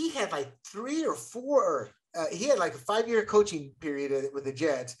he had like 3 or 4, he had like a 5-year coaching period with the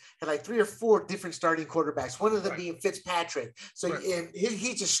Jets, had like 3 or 4 different starting quarterbacks, one of them being Fitzpatrick. So and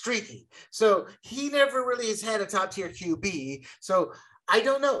he's just streaky. So he never really has had a top tier QB. So I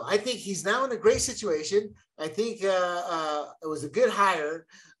don't know. I think he's now in a great situation. I think it was a good hire,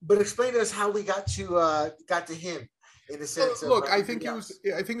 but explain to us how we got to him. In the sense look, I think it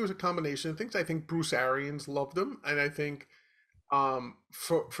was a combination of things. I think Bruce Arians loved him, and I think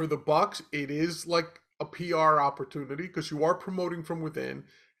for the Bucs, it is like a PR opportunity because you are promoting from within.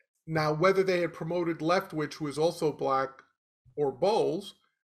 Now, whether they had promoted Leftwich, who is also black, or Bowles,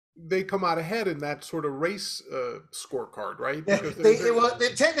 they come out ahead in that sort of race scorecard, right?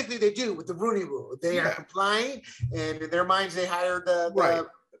 Because technically they do with the Rooney Rule. They are complying, and in their minds, they hired the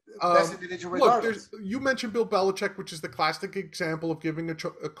best individual regardless. Look, you mentioned Bill Belichick, which is the classic example of giving a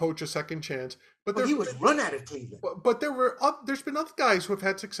coach a second chance. But he was run out of Cleveland. But there's been other guys who have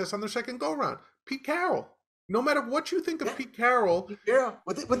had success on their second go-round. Pete Carroll. No matter what you think of Pete Carroll.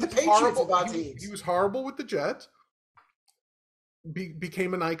 With the Patriots of our teams. He was horrible with the Jets.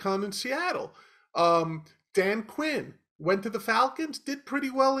 Became an icon in Seattle. Dan Quinn went to the Falcons, did pretty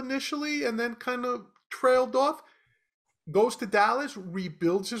well initially, and then kind of trailed off. Goes to Dallas,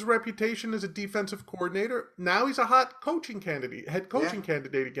 rebuilds his reputation as a defensive coordinator. Now he's a hot head coaching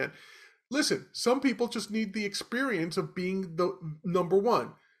candidate again. Listen, some people just need the experience of being the number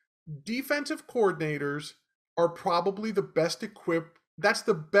one. Defensive coordinators are probably the best equipped. That's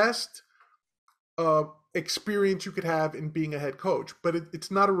the best experience you could have in being a head coach, but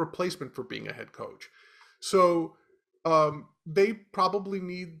it's not a replacement for being a head coach. So they probably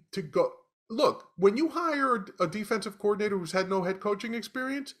need to go. Look, when you hire a defensive coordinator who's had no head coaching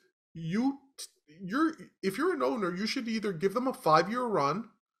experience, if you're an owner, you should either give them a 5-year run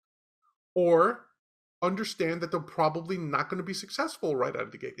or understand that they're probably not going to be successful right out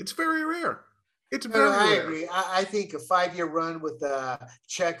of the gate. It's very rare. It's very rare. I agree. I think a 5-year run with a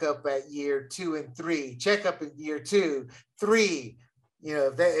checkup at year 2 and 3, checkup in year 2, 3,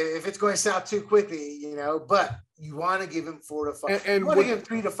 if it's going south too quickly, but you want to give him 4 to 5. And you want to give him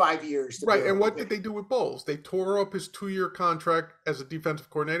 3 to 5 years. Right. And what did they do with Bowles? They tore up his 2-year contract as a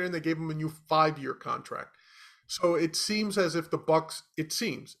defensive coordinator, and they gave him a new 5-year contract. So it seems as if the Bucs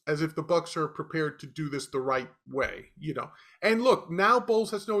are prepared to do this the right way, And look, now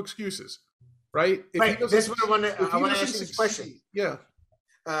Bowles has no excuses, right? This is what I want to ask you this question. Yeah.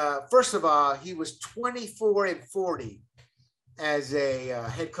 First of all, he was 24-40 as a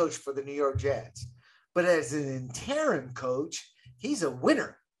head coach for the New York Jets. But as an interim coach, he's a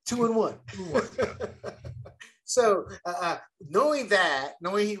winner, 2-1. So knowing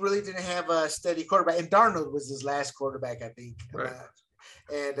he really didn't have a steady quarterback, and Darnold was his last quarterback, I think. Right.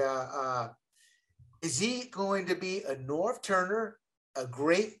 And is he going to be a Norv Turner,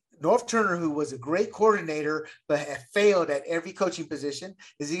 who was a great coordinator, but had failed at every coaching position?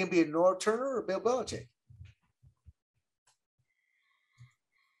 Is he going to be a Norv Turner or Bill Belichick?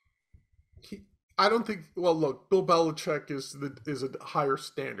 I don't think. Well, look, Bill Belichick is a higher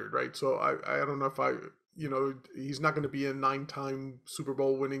standard, right? So I don't know if he's not going to be a 9-time Super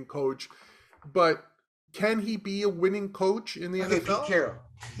Bowl winning coach, but can he be a winning coach in the NFL? Pete Carroll.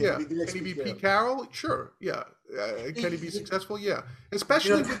 Yeah. Can he be Pete Carroll? Sure. Yeah. Can he be successful? Yeah.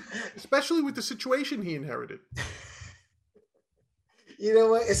 Especially with the situation he inherited. You know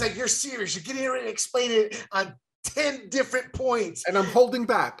what? It's like you're serious. You're getting ready to explain it on 10 different points, and I'm holding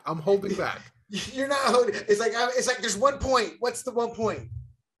back. You're not holding. It's like there's 1 point. What's the 1 point?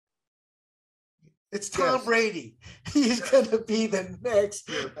 It's Tom Brady. He's going to be the next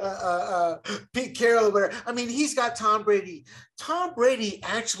Pete Carroll. I mean, he's got Tom Brady. Tom Brady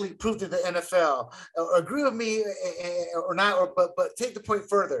actually proved to the NFL. Agree with me or not? But take the point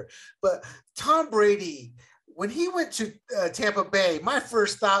further. But Tom Brady when he went to Tampa Bay, my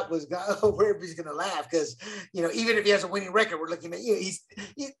first thought was, oh, everybody's going to laugh because, even if he has a winning record, we're looking at,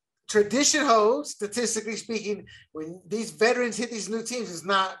 tradition holds, statistically speaking, when these veterans hit these new teams, it's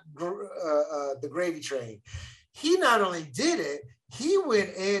not the gravy train. He not only did it, he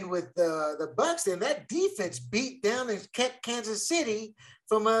went in with the Bucks, and that defense beat down and kept Kansas City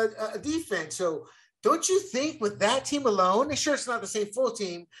from a defense. So don't you think with that team alone, sure, it's not the same full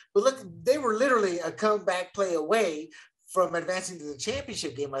team, but look, they were literally a comeback play away from advancing to the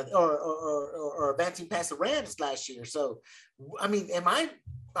championship game or advancing past the Rams last year. So, I mean, am I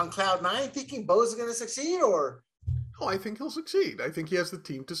on cloud nine thinking Bo's going to succeed or? Oh, I think he'll succeed. I think he has the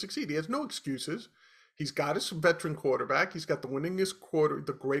team to succeed. He has no excuses. He's got his veteran quarterback. He's got the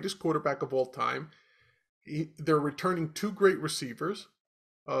the greatest quarterback of all time. They're returning 2 great receivers.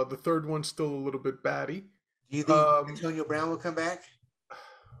 The third one's still a little bit batty. Do you think Antonio Brown will come back?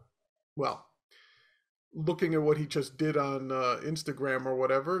 Well, looking at what he just did on Instagram or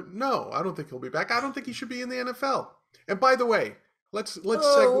whatever, no, I don't think he'll be back. I don't think he should be in the NFL. And by the way, let's segue.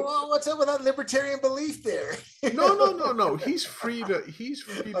 Well, what's up with that libertarian belief there? No. He's free to.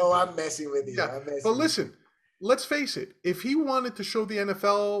 Oh, I'm messing with you. Yeah, but listen, let's face it. If he wanted to show the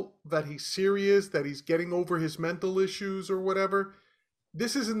NFL that he's serious, that he's getting over his mental issues or whatever,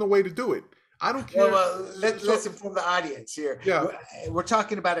 this isn't the way to do it. I don't care. Well, let's inform the audience here. Yeah. We're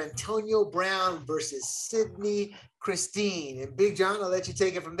talking about Antonio Brown versus Sidney Christine. And Big John, I'll let you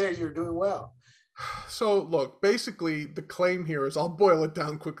take it from there. You're doing well. So, look, basically, the claim here is, I'll boil it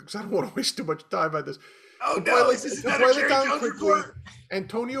down quickly because I don't want to waste too much time on this. Oh, no, this is not a Jerry Jones report.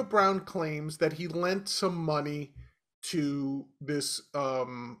 Antonio Brown claims that he lent some money to this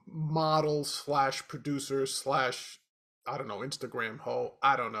model / producer / I don't know, Instagram hoe.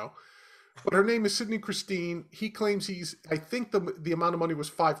 I don't know. But her name is Sidney Christine. He claims I think the amount of money was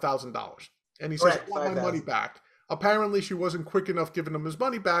 $5,000. And he says, I want my money back. Apparently, she wasn't quick enough giving him his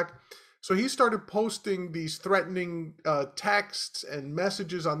money back. So he started posting these threatening texts and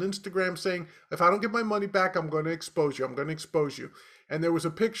messages on Instagram saying, if I don't get my money back, I'm going to expose you. I'm going to expose you. And there was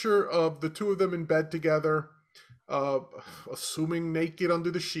a picture of the two of them in bed together, assuming naked under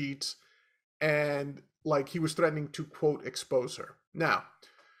the sheets. And like he was threatening to, quote, expose her. Now.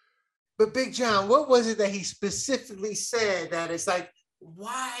 But Big John, what was it that he specifically said that it's like,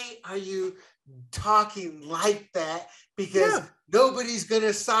 why are you talking like that? Because nobody's going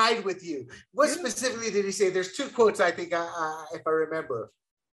to side with you. What specifically did he say? There's 2 quotes, I think, if I remember.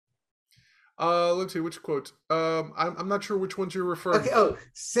 Let's see, which quotes? I'm not sure which ones you're referring to. Oh,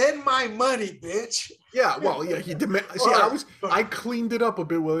 send my money, bitch. Yeah, well, yeah, he demanded. See, I cleaned it up a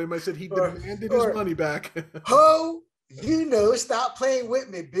bit, William. I said he demanded his money back. Ho, stop playing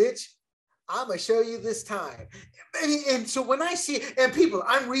with me, bitch. I'm going to show you this time. And so when I see, and people,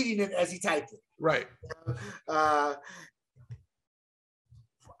 I'm reading it as he typed it. Right.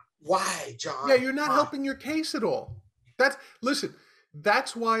 Why, John? Yeah, you're not helping your case at all. Listen,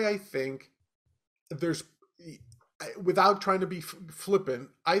 that's why I think without trying to be flippant,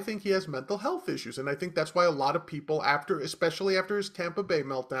 I think he has mental health issues. And I think that's why a lot of people, especially after his Tampa Bay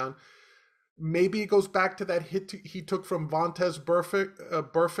meltdown, maybe it goes back to that hit he took from Vontaze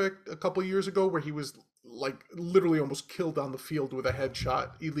Burfict a couple years ago, where he was like literally almost killed on the field with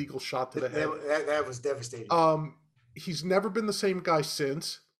a illegal shot to the head. That was devastating. He's never been the same guy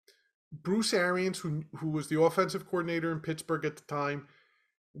since. Bruce Arians, who was the offensive coordinator in Pittsburgh at the time,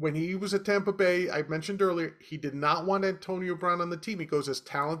 when he was at Tampa Bay, I mentioned earlier, he did not want Antonio Brown on the team. He goes, as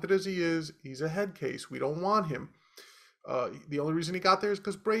talented as he is, he's a head case. We don't want him. The only reason he got there is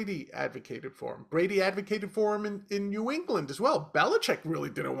because Brady advocated for him. Brady advocated for him in New England as well. Belichick really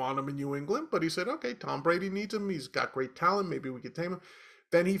didn't want him in New England, but he said, okay, Tom Brady needs him. He's got great talent. Maybe we could tame him.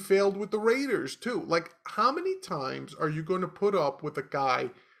 Then he failed with the Raiders too. Like, how many times are you going to put up with a guy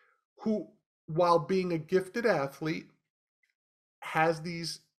who, while being a gifted athlete, has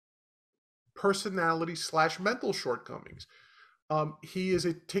these personality / mental shortcomings? He is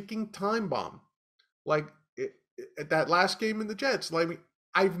a ticking time bomb. Like, at that last game in the Jets, I mean,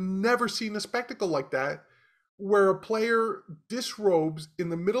 I've never seen a spectacle like that where a player disrobes in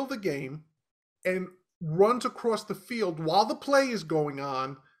the middle of the game and runs across the field while the play is going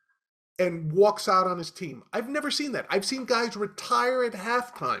on and walks out on his team. I've never seen that. I've seen guys retire at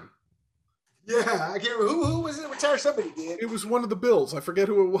halftime. Yeah, I can't remember. Who was it retire? Somebody did. It was one of the Bills. I forget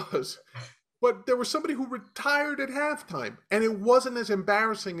who it was. But there was somebody who retired at halftime, and it wasn't as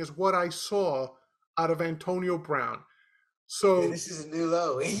embarrassing as what I saw out of Antonio Brown. So this is a new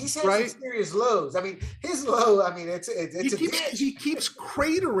low. He's had some serious lows. I mean, his low, I mean, he keeps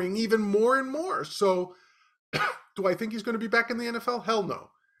cratering even more and more. So do I think he's going to be back in the NFL? Hell no.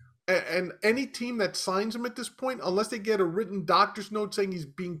 And any team that signs him at this point, unless they get a written doctor's note saying he's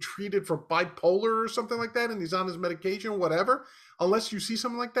being treated for bipolar or something like that, and he's on his medication or whatever, unless you see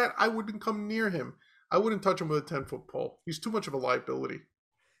something like that, I wouldn't come near him. I wouldn't touch him with a 10-foot pole. He's too much of a liability.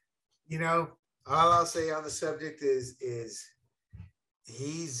 You know, all I'll say on the subject is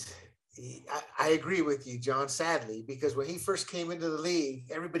I agree with you, John, sadly, because when he first came into the league,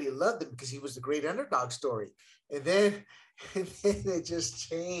 everybody loved him because he was the great underdog story. And then it just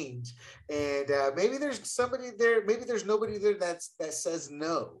changed. And maybe there's somebody there, maybe there's nobody there that says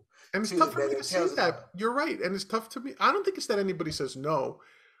no. And it's tough for me to say that. You're right. And it's tough to me. I don't think it's that anybody says no.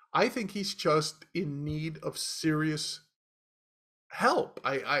 I think he's just in need of serious help.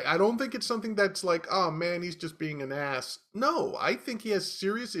 I don't think it's something that's like, oh man, he's just being an ass. No, I think he has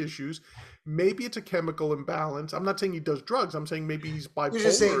serious issues. Maybe it's a chemical imbalance. I'm not saying he does drugs. I'm saying maybe he's bipolar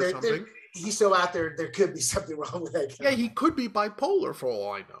or something. He's so out there, there could be something wrong with that guy. Yeah, he could be bipolar for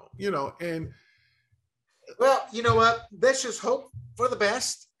all I know, you know, and well, you know what? Let's just hope for the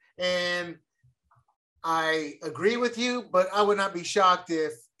best. And I agree with you, but I would not be shocked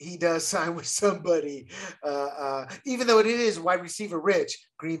if he does sign with somebody, even though it is wide receiver rich.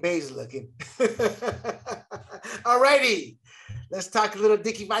 Green Bay's looking. All righty, let's talk a little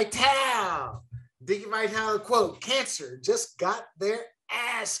Dickie Vitale. Dickie Vitale, quote, cancer just got their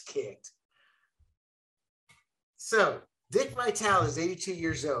ass kicked. So Dick Vitale is 82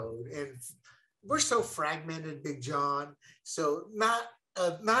 years old, and we're so fragmented, Big John. So not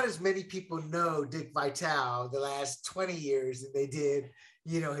as many people know Dick Vitale the last 20 years than they did,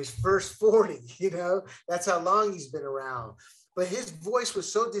 you know, his first 40, you know, that's how long he's been around. But his voice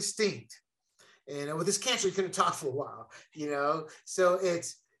was so distinct. And with his cancer, he couldn't talk for a while, you know. So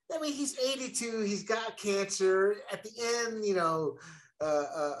he's 82, he's got cancer. At the end, you know,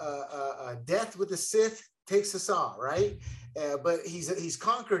 death with the Sith takes us all, right? But he's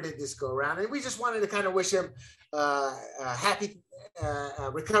conquered it this go around. And we just wanted to kind of wish him happy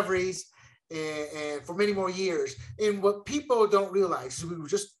recoveries and for many more years. And what people don't realize, we were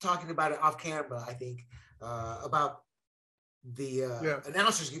just talking about it off camera, I think, about the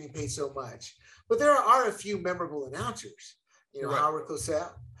announcers getting paid so much. But there are a few memorable announcers, you know, right. Howard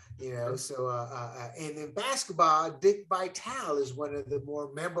Cosell, you know, so and in basketball, Dick Vitale is one of the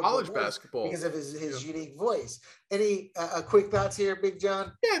more memorable college basketball because of his unique voice. Any quick thoughts here, Big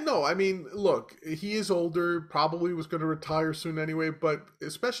John? Yeah, no, I mean, look, he is older, probably was going to retire soon anyway, but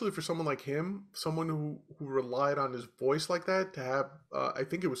especially for someone like him, someone who relied on his voice like that to have, I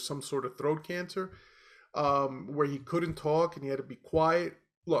think it was some sort of throat cancer, where he couldn't talk and he had to be quiet.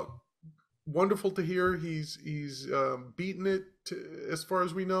 Look, wonderful to hear he's beaten it as far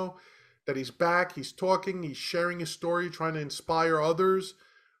as we know, that he's back, he's talking, he's sharing his story, trying to inspire others.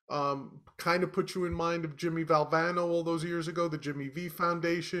 Kind of put you in mind of Jimmy Valvano all those years ago, the Jimmy V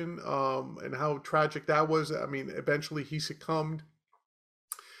Foundation, and how tragic that was. I mean, eventually he succumbed.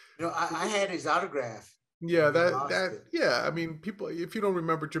 You know, I had his autograph. Yeah, yeah. I mean, people, if you don't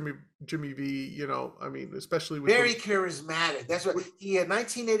remember Jimmy V, you know, I mean, especially with very charismatic. That's what he had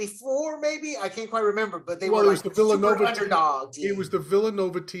 1984, maybe, I can't quite remember, but they were like the Villanova underdogs. It was the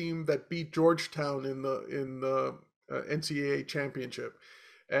Villanova team that beat Georgetown in the NCAA championship,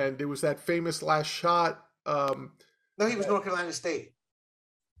 and it was that famous last shot. No, he was North Carolina State.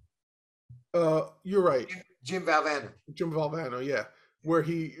 You're right, Jim Valvano. Jim Valvano, yeah. Where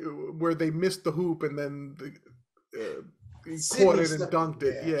they missed the hoop and then he caught it and dunked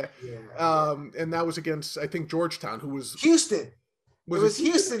it. Yeah. And that was against, I think, Georgetown, who was Houston. It was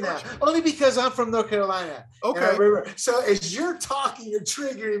Houston now. Only because I'm from North Carolina. Okay. So as you're talking, you're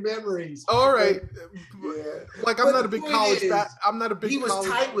triggering memories. All right. Yeah. Like I'm not a big college. I'm not a big. He was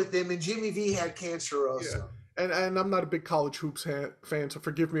tight with him, and Jimmy V had cancer also. Yeah. And I'm not a big college hoops fan, so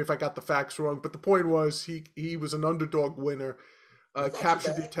forgive me if I got the facts wrong. But the point was, he was an underdog winner.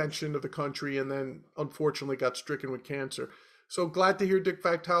 Captured the attention of the country, and then unfortunately got stricken with cancer. So glad to hear Dick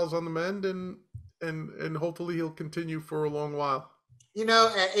Vitale's on the mend, and hopefully he'll continue for a long while. You know,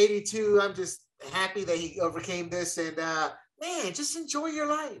 at 82, I'm just happy that he overcame this, and man, just enjoy your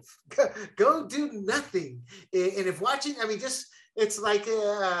life. Go do nothing. And if watching, I mean, it's like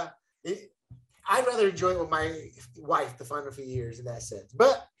I'd rather enjoy it with my wife the final few years in that sense.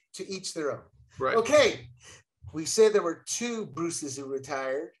 But to each their own. Right. Okay. We said there were two Bruces who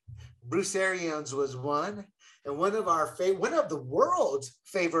retired. Bruce Arians was one, and one of the world's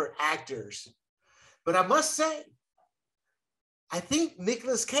favorite actors. But I must say, I think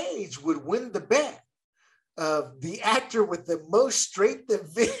Nicolas Cage would win the bet of the actor with the most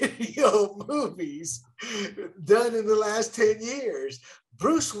straight-to-video movies done in the last 10 years.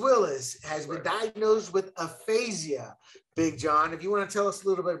 Bruce Willis has been diagnosed with aphasia, Big John, if you want to tell us a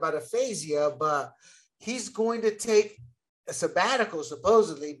little bit about aphasia, but he's going to take a sabbatical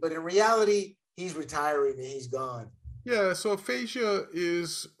supposedly, but in reality, he's retiring and he's gone. Yeah, so aphasia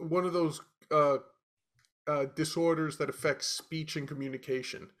is one of those disorders that affects speech and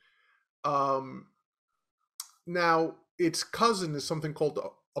communication. Um, Now, its cousin is something called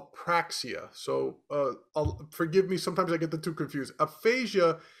apraxia. So, forgive me, sometimes I get the two confused.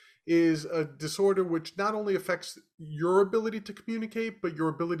 Aphasia is a disorder which not only affects your ability to communicate, but your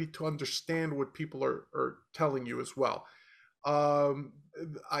ability to understand what people are telling you as well. Um,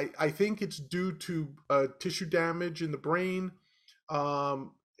 I think it's due to tissue damage in the brain.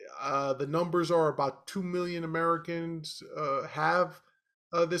 Um, the numbers are about 2 million Americans have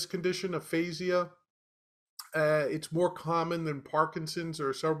this condition, aphasia. It's more common than Parkinson's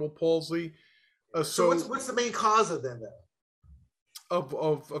or cerebral palsy. So what's the main cause of them though?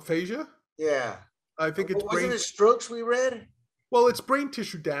 Of aphasia? Yeah. I think it's wasn't it strokes we read? Well, it's brain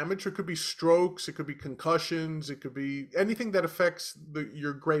tissue damage. It could be strokes. It could be concussions. It could be anything that affects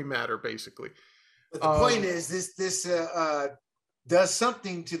your gray matter, basically. But the point is, this does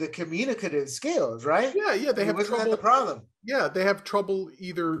something to the communicative skills, right? Yeah. They have wasn't trouble. That the problem? Yeah, they have trouble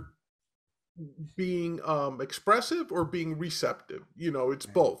either being expressive or being receptive. It's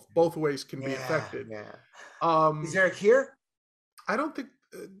both. Both ways can be affected. Yeah. Is there a cure? I don't think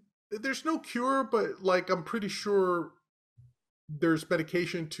there's no cure, but like I'm pretty sure there's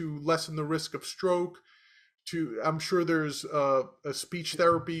medication to lessen the risk of stroke. I'm sure there's a speech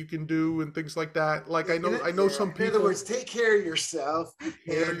therapy you can do and things like that. Like I know some people. In other words, take care of yourself. But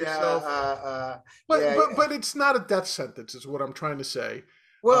it's not a death sentence, is what I'm trying to say.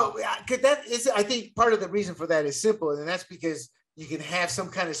 Well, I think part of the reason for that is simple, and that's because you can have some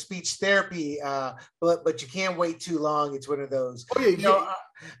kind of speech therapy, but you can't wait too long. It's one of those. Oh, yeah,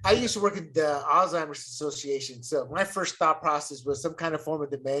 I used to work at the Alzheimer's Association, so my first thought process was some kind of form of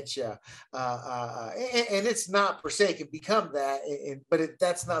dementia, and it's not per se. It can become that, but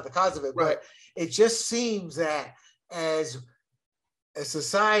that's not the cause of it. Right. But it just seems that as a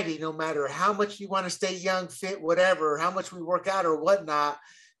society, no matter how much you want to stay young, fit, whatever, how much we work out or whatnot,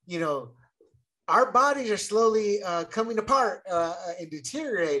 our bodies are slowly coming apart and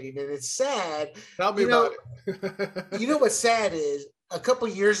deteriorating, and it's sad. Tell me about it. You know what's sad is a couple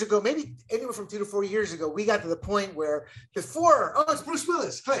years ago, maybe anywhere from 2 to 4 years ago, we got to the point where it's Bruce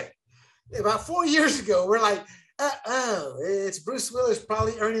Willis. Hey, about 4 years ago, we're like, it's Bruce Willis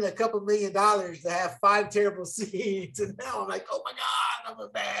probably earning a couple $1 million to have 5 terrible scenes. And now I'm like, oh my God, I'm a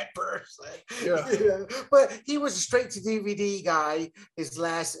bad person. Yeah. But he was a straight to DVD guy. His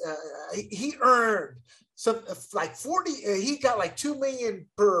last, he earned some like 40, he got like 2 million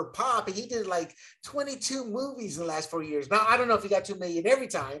per pop, and he did like 22 movies in the last 4 years. Now, I don't know if he got 2 million every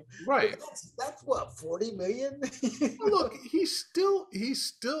time. Right. That's what, 40 million? Look, he's still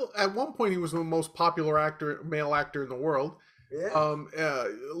at one point he was the most popular male actor in the world. Yeah.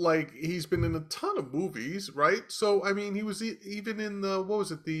 Like he's been in a ton of movies, right? So I mean, he was even in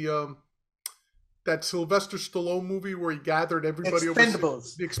the that Sylvester Stallone movie where he gathered everybody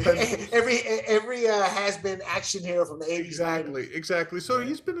Expendables. The Expendables. every has-been action hero from the 80s. Exactly. So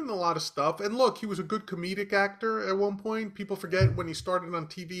he's been in a lot of stuff. And look, he was a good comedic actor at one point. People forget when he started on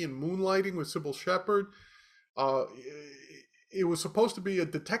TV in Moonlighting with Sybil Shepherd. It was supposed to be a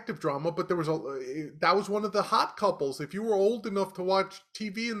detective drama, but that was one of the hot couples. If you were old enough to watch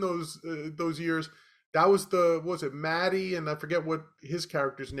TV in those years, that was Maddie, and I forget what his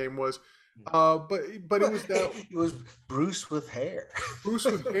character's name was. But it was that. It was Bruce with hair. Bruce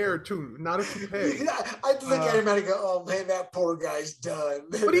with hair too, not a toupee. I look at him and I go, "Oh man, that poor guy's done."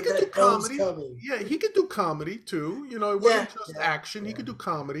 But he could do comedy. Yeah, he could do comedy too. It wasn't just action. He could do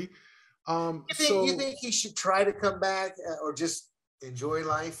comedy. You think he should try to come back or just enjoy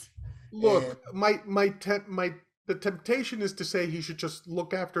life? Look, the temptation is to say he should just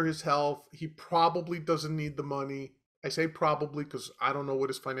look after his health. He probably doesn't need the money. I say probably because I don't know what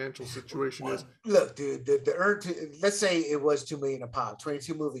his financial situation is. Look, dude, let's say it was 2 million a pop,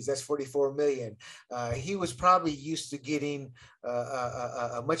 22 movies, that's 44 million. He was probably used to getting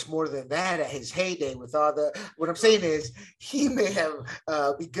much more than that at his heyday with all what I'm saying is he may have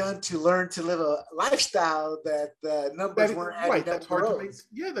begun to learn to live a lifestyle that the numbers weren't adding up. That's hard to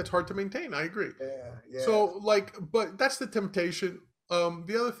maintain. That's hard to maintain. I agree. Yeah. So but that's the temptation.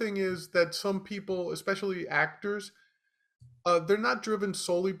 The other thing is that some people, especially actors, they're not driven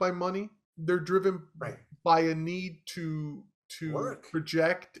solely by money. They're driven by a need to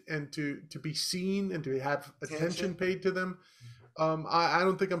project and to be seen and to have attention paid to them. I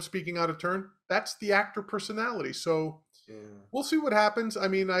don't think I'm speaking out of turn. That's the actor personality. So Yeah. We'll see what happens. I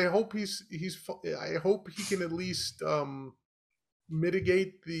mean, I hope I hope he can at least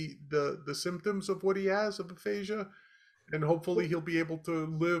mitigate the symptoms of what he has of aphasia, and hopefully he'll be able to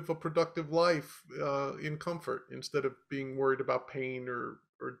live a productive life in comfort instead of being worried about pain or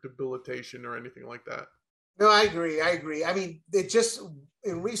debilitation or anything like that. No, I agree. I agree. I mean, it just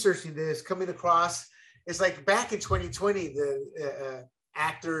in researching this, coming across, it's like back in 2020, the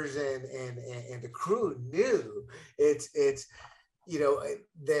actors and the crew knew it's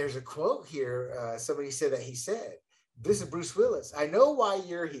there's a quote here. Somebody said that he said, "This is Bruce Willis. I know why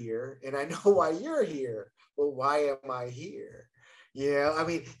you're here, and I know why you're here, but why am I here?" Yeah, I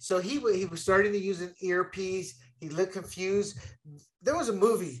mean, so he was starting to use an earpiece. He looked confused. There was a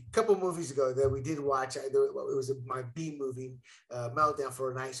couple movies ago that we did watch. It was my B movie, Meltdown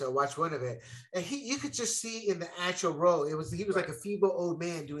for a Night. So I watched one of it, and you could just see in the actual role, he was like a feeble old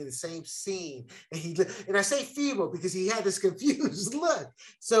man doing the same scene, and I say feeble because he had this confused look.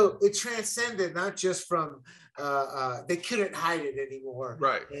 So it transcended not just from they couldn't hide it anymore,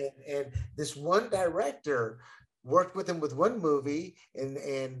 Right. And this one director worked with him with one movie,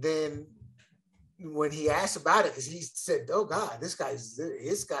 and then when he asked about it, because he said, "Oh God, this guy's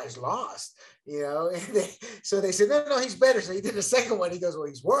lost," And so they said, "No, he's better." So he did the second one. He goes, "Well,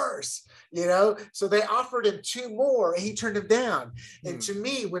 he's worse," So they offered him two more, and he turned them down. And to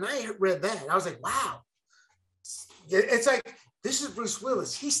me, when I read that, I was like, "Wow!" It's like, this is Bruce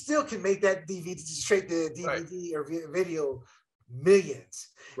Willis. He still can make that DVD straight to DVD or video millions.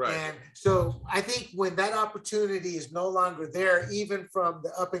 Right. And so I think when that opportunity is no longer there, even from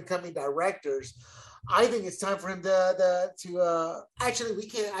the up and coming directors, I think it's time for him to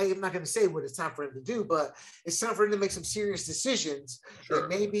actually, I'm not going to say what it's time for him to do, but it's time for him to make some serious decisions. Sure. And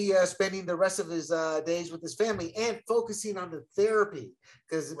maybe spending the rest of his days with his family and focusing on the therapy,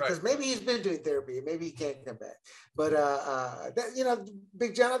 because maybe he's been doing therapy and maybe he can't come back. But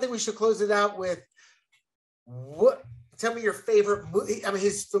Big John, I think we should close it out with tell me your favorite movie. I mean,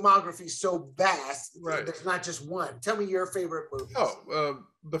 his filmography is so vast. Right. There's not just one. Tell me your favorite movie.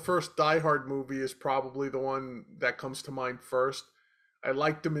 The first Die Hard movie is probably the one that comes to mind first. I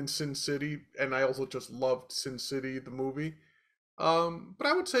liked him in Sin City, and I also just loved Sin City, the movie. But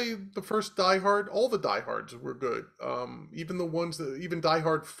I would say the first Die Hard, all the Die Hards were good. Even Die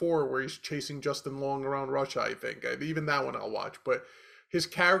Hard 4, where he's chasing Justin Long around Russia, I think. Even that one I'll watch. But his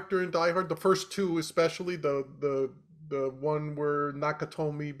character in Die Hard, the first two especially, the one where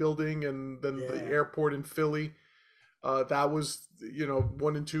Nakatomi building and then the airport in Philly, that was,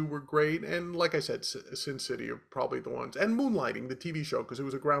 1 and 2 were great. And like I said, Sin City are probably the ones. And Moonlighting, the TV show, because it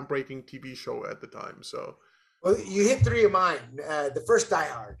was a groundbreaking TV show at the time. So, well, you hit 3 of mine. The first Die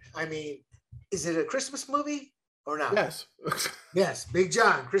Hard. I mean, is it a Christmas movie or not? Yes. Yes, Big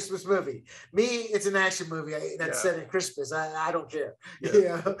John, Christmas movie. Me, it's an action movie that's set in Christmas. I don't care.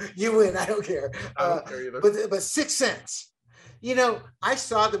 Yeah. You win. I don't care. I don't care either. But Sixth Sense. I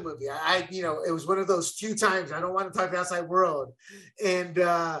saw the movie. It was one of those few times I don't want to talk the outside world. And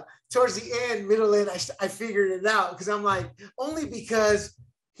towards the middle end, I figured it out because I'm like, only because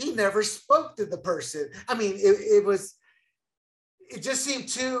he never spoke to the person. I mean, it just seemed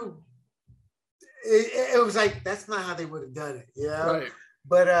too. It was like, that's not how they would have done it, Right.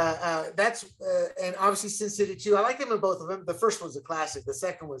 But that's and obviously Sin City 2. I like them in both of them. The first one's a classic. The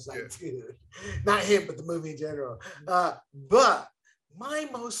second one's like, dude, not him, but the movie in general. But my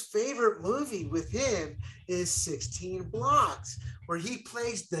most favorite movie with him is 16 Blocks, where he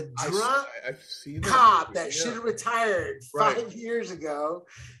plays the drunk cop that should have retired 5 years ago,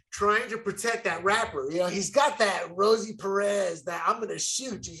 trying to protect that rapper. He's got that Rosie Perez that I'm going to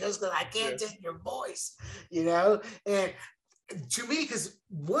shoot you just because I can't take your voice, And to me, because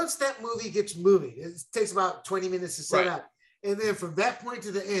once that movie gets moving, it takes about 20 minutes to set up. And then from that point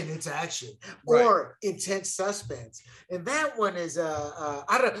to the end, it's action or intense suspense. And that one is,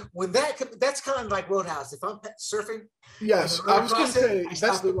 that's kind of like Roadhouse. If I'm surfing, yes, I was going to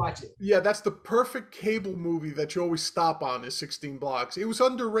say, watch it. Yeah, that's the perfect cable movie that you always stop on is 16 Blocks. It was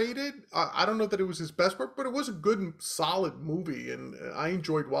underrated. I don't know that it was his best work, but it was a good and solid movie. And I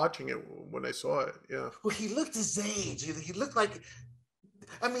enjoyed watching it when I saw it. Yeah. Well, he looked his age. He looked like,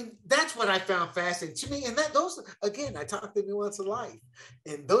 I mean, that's what I found fascinating to me. And those, again, I talk the nuance of life.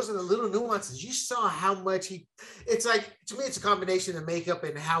 And those are the little nuances. You saw how much it's like, to me, it's a combination of makeup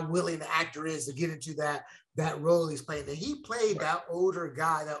and how willing the actor is to get into that role he's playing. And he played that older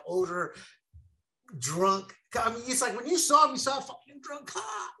guy, that older drunk. I mean, it's like when you saw him, you saw a fucking drunk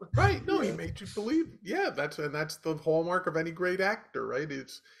cop. Right. No, he made you believe. Yeah, that's the hallmark of any great actor, right?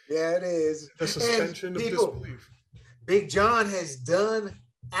 It is. The suspension of disbelief. Big John has done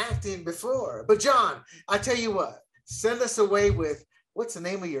acting before. But John, I tell you what, send us away with what's the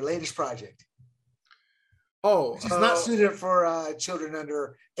name of your latest project? Oh, Which is not suited for children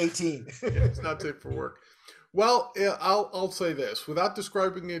under 18. Yeah, it's not safe for work. Well, I'll say this without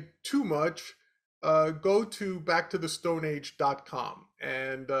describing it too much. Go to backtothestoneage.com,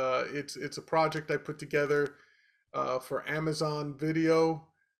 and it's a project I put together for Amazon Video,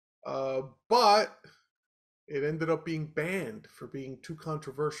 but it ended up being banned for being too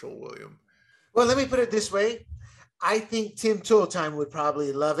controversial, William. Well, let me put it this way. I think Tim Tooltime would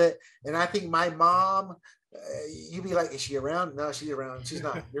probably love it. And I think my mom, you'd be like, is she around? No, she's around. She's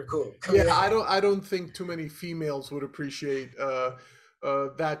not. You're cool. Come Yeah, here. I don't think too many females would appreciate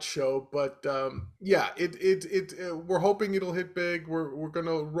that show, but yeah, we're hoping it'll hit big. We're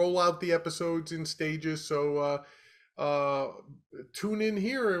gonna roll out the episodes in stages, so tune in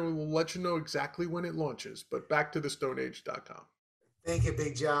here and we'll let you know exactly when it launches. But back to the stoneage.com. Thank you,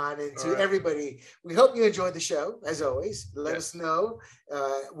 Big John. And All to right. everybody, we hope you enjoyed the show. As always, let Yes. us know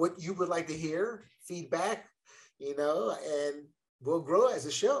what you would like to hear, feedback, and we'll grow as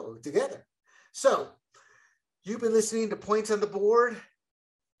a show together. So you've been listening to Points on the Board.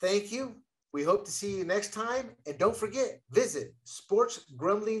 Thank you. We hope to see you next time. And don't forget, visit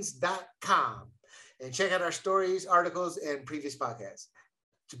sportsgrumblings.com and check out our stories, articles, and previous podcasts.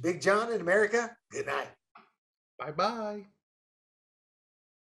 To Big John in America, good night. Bye bye.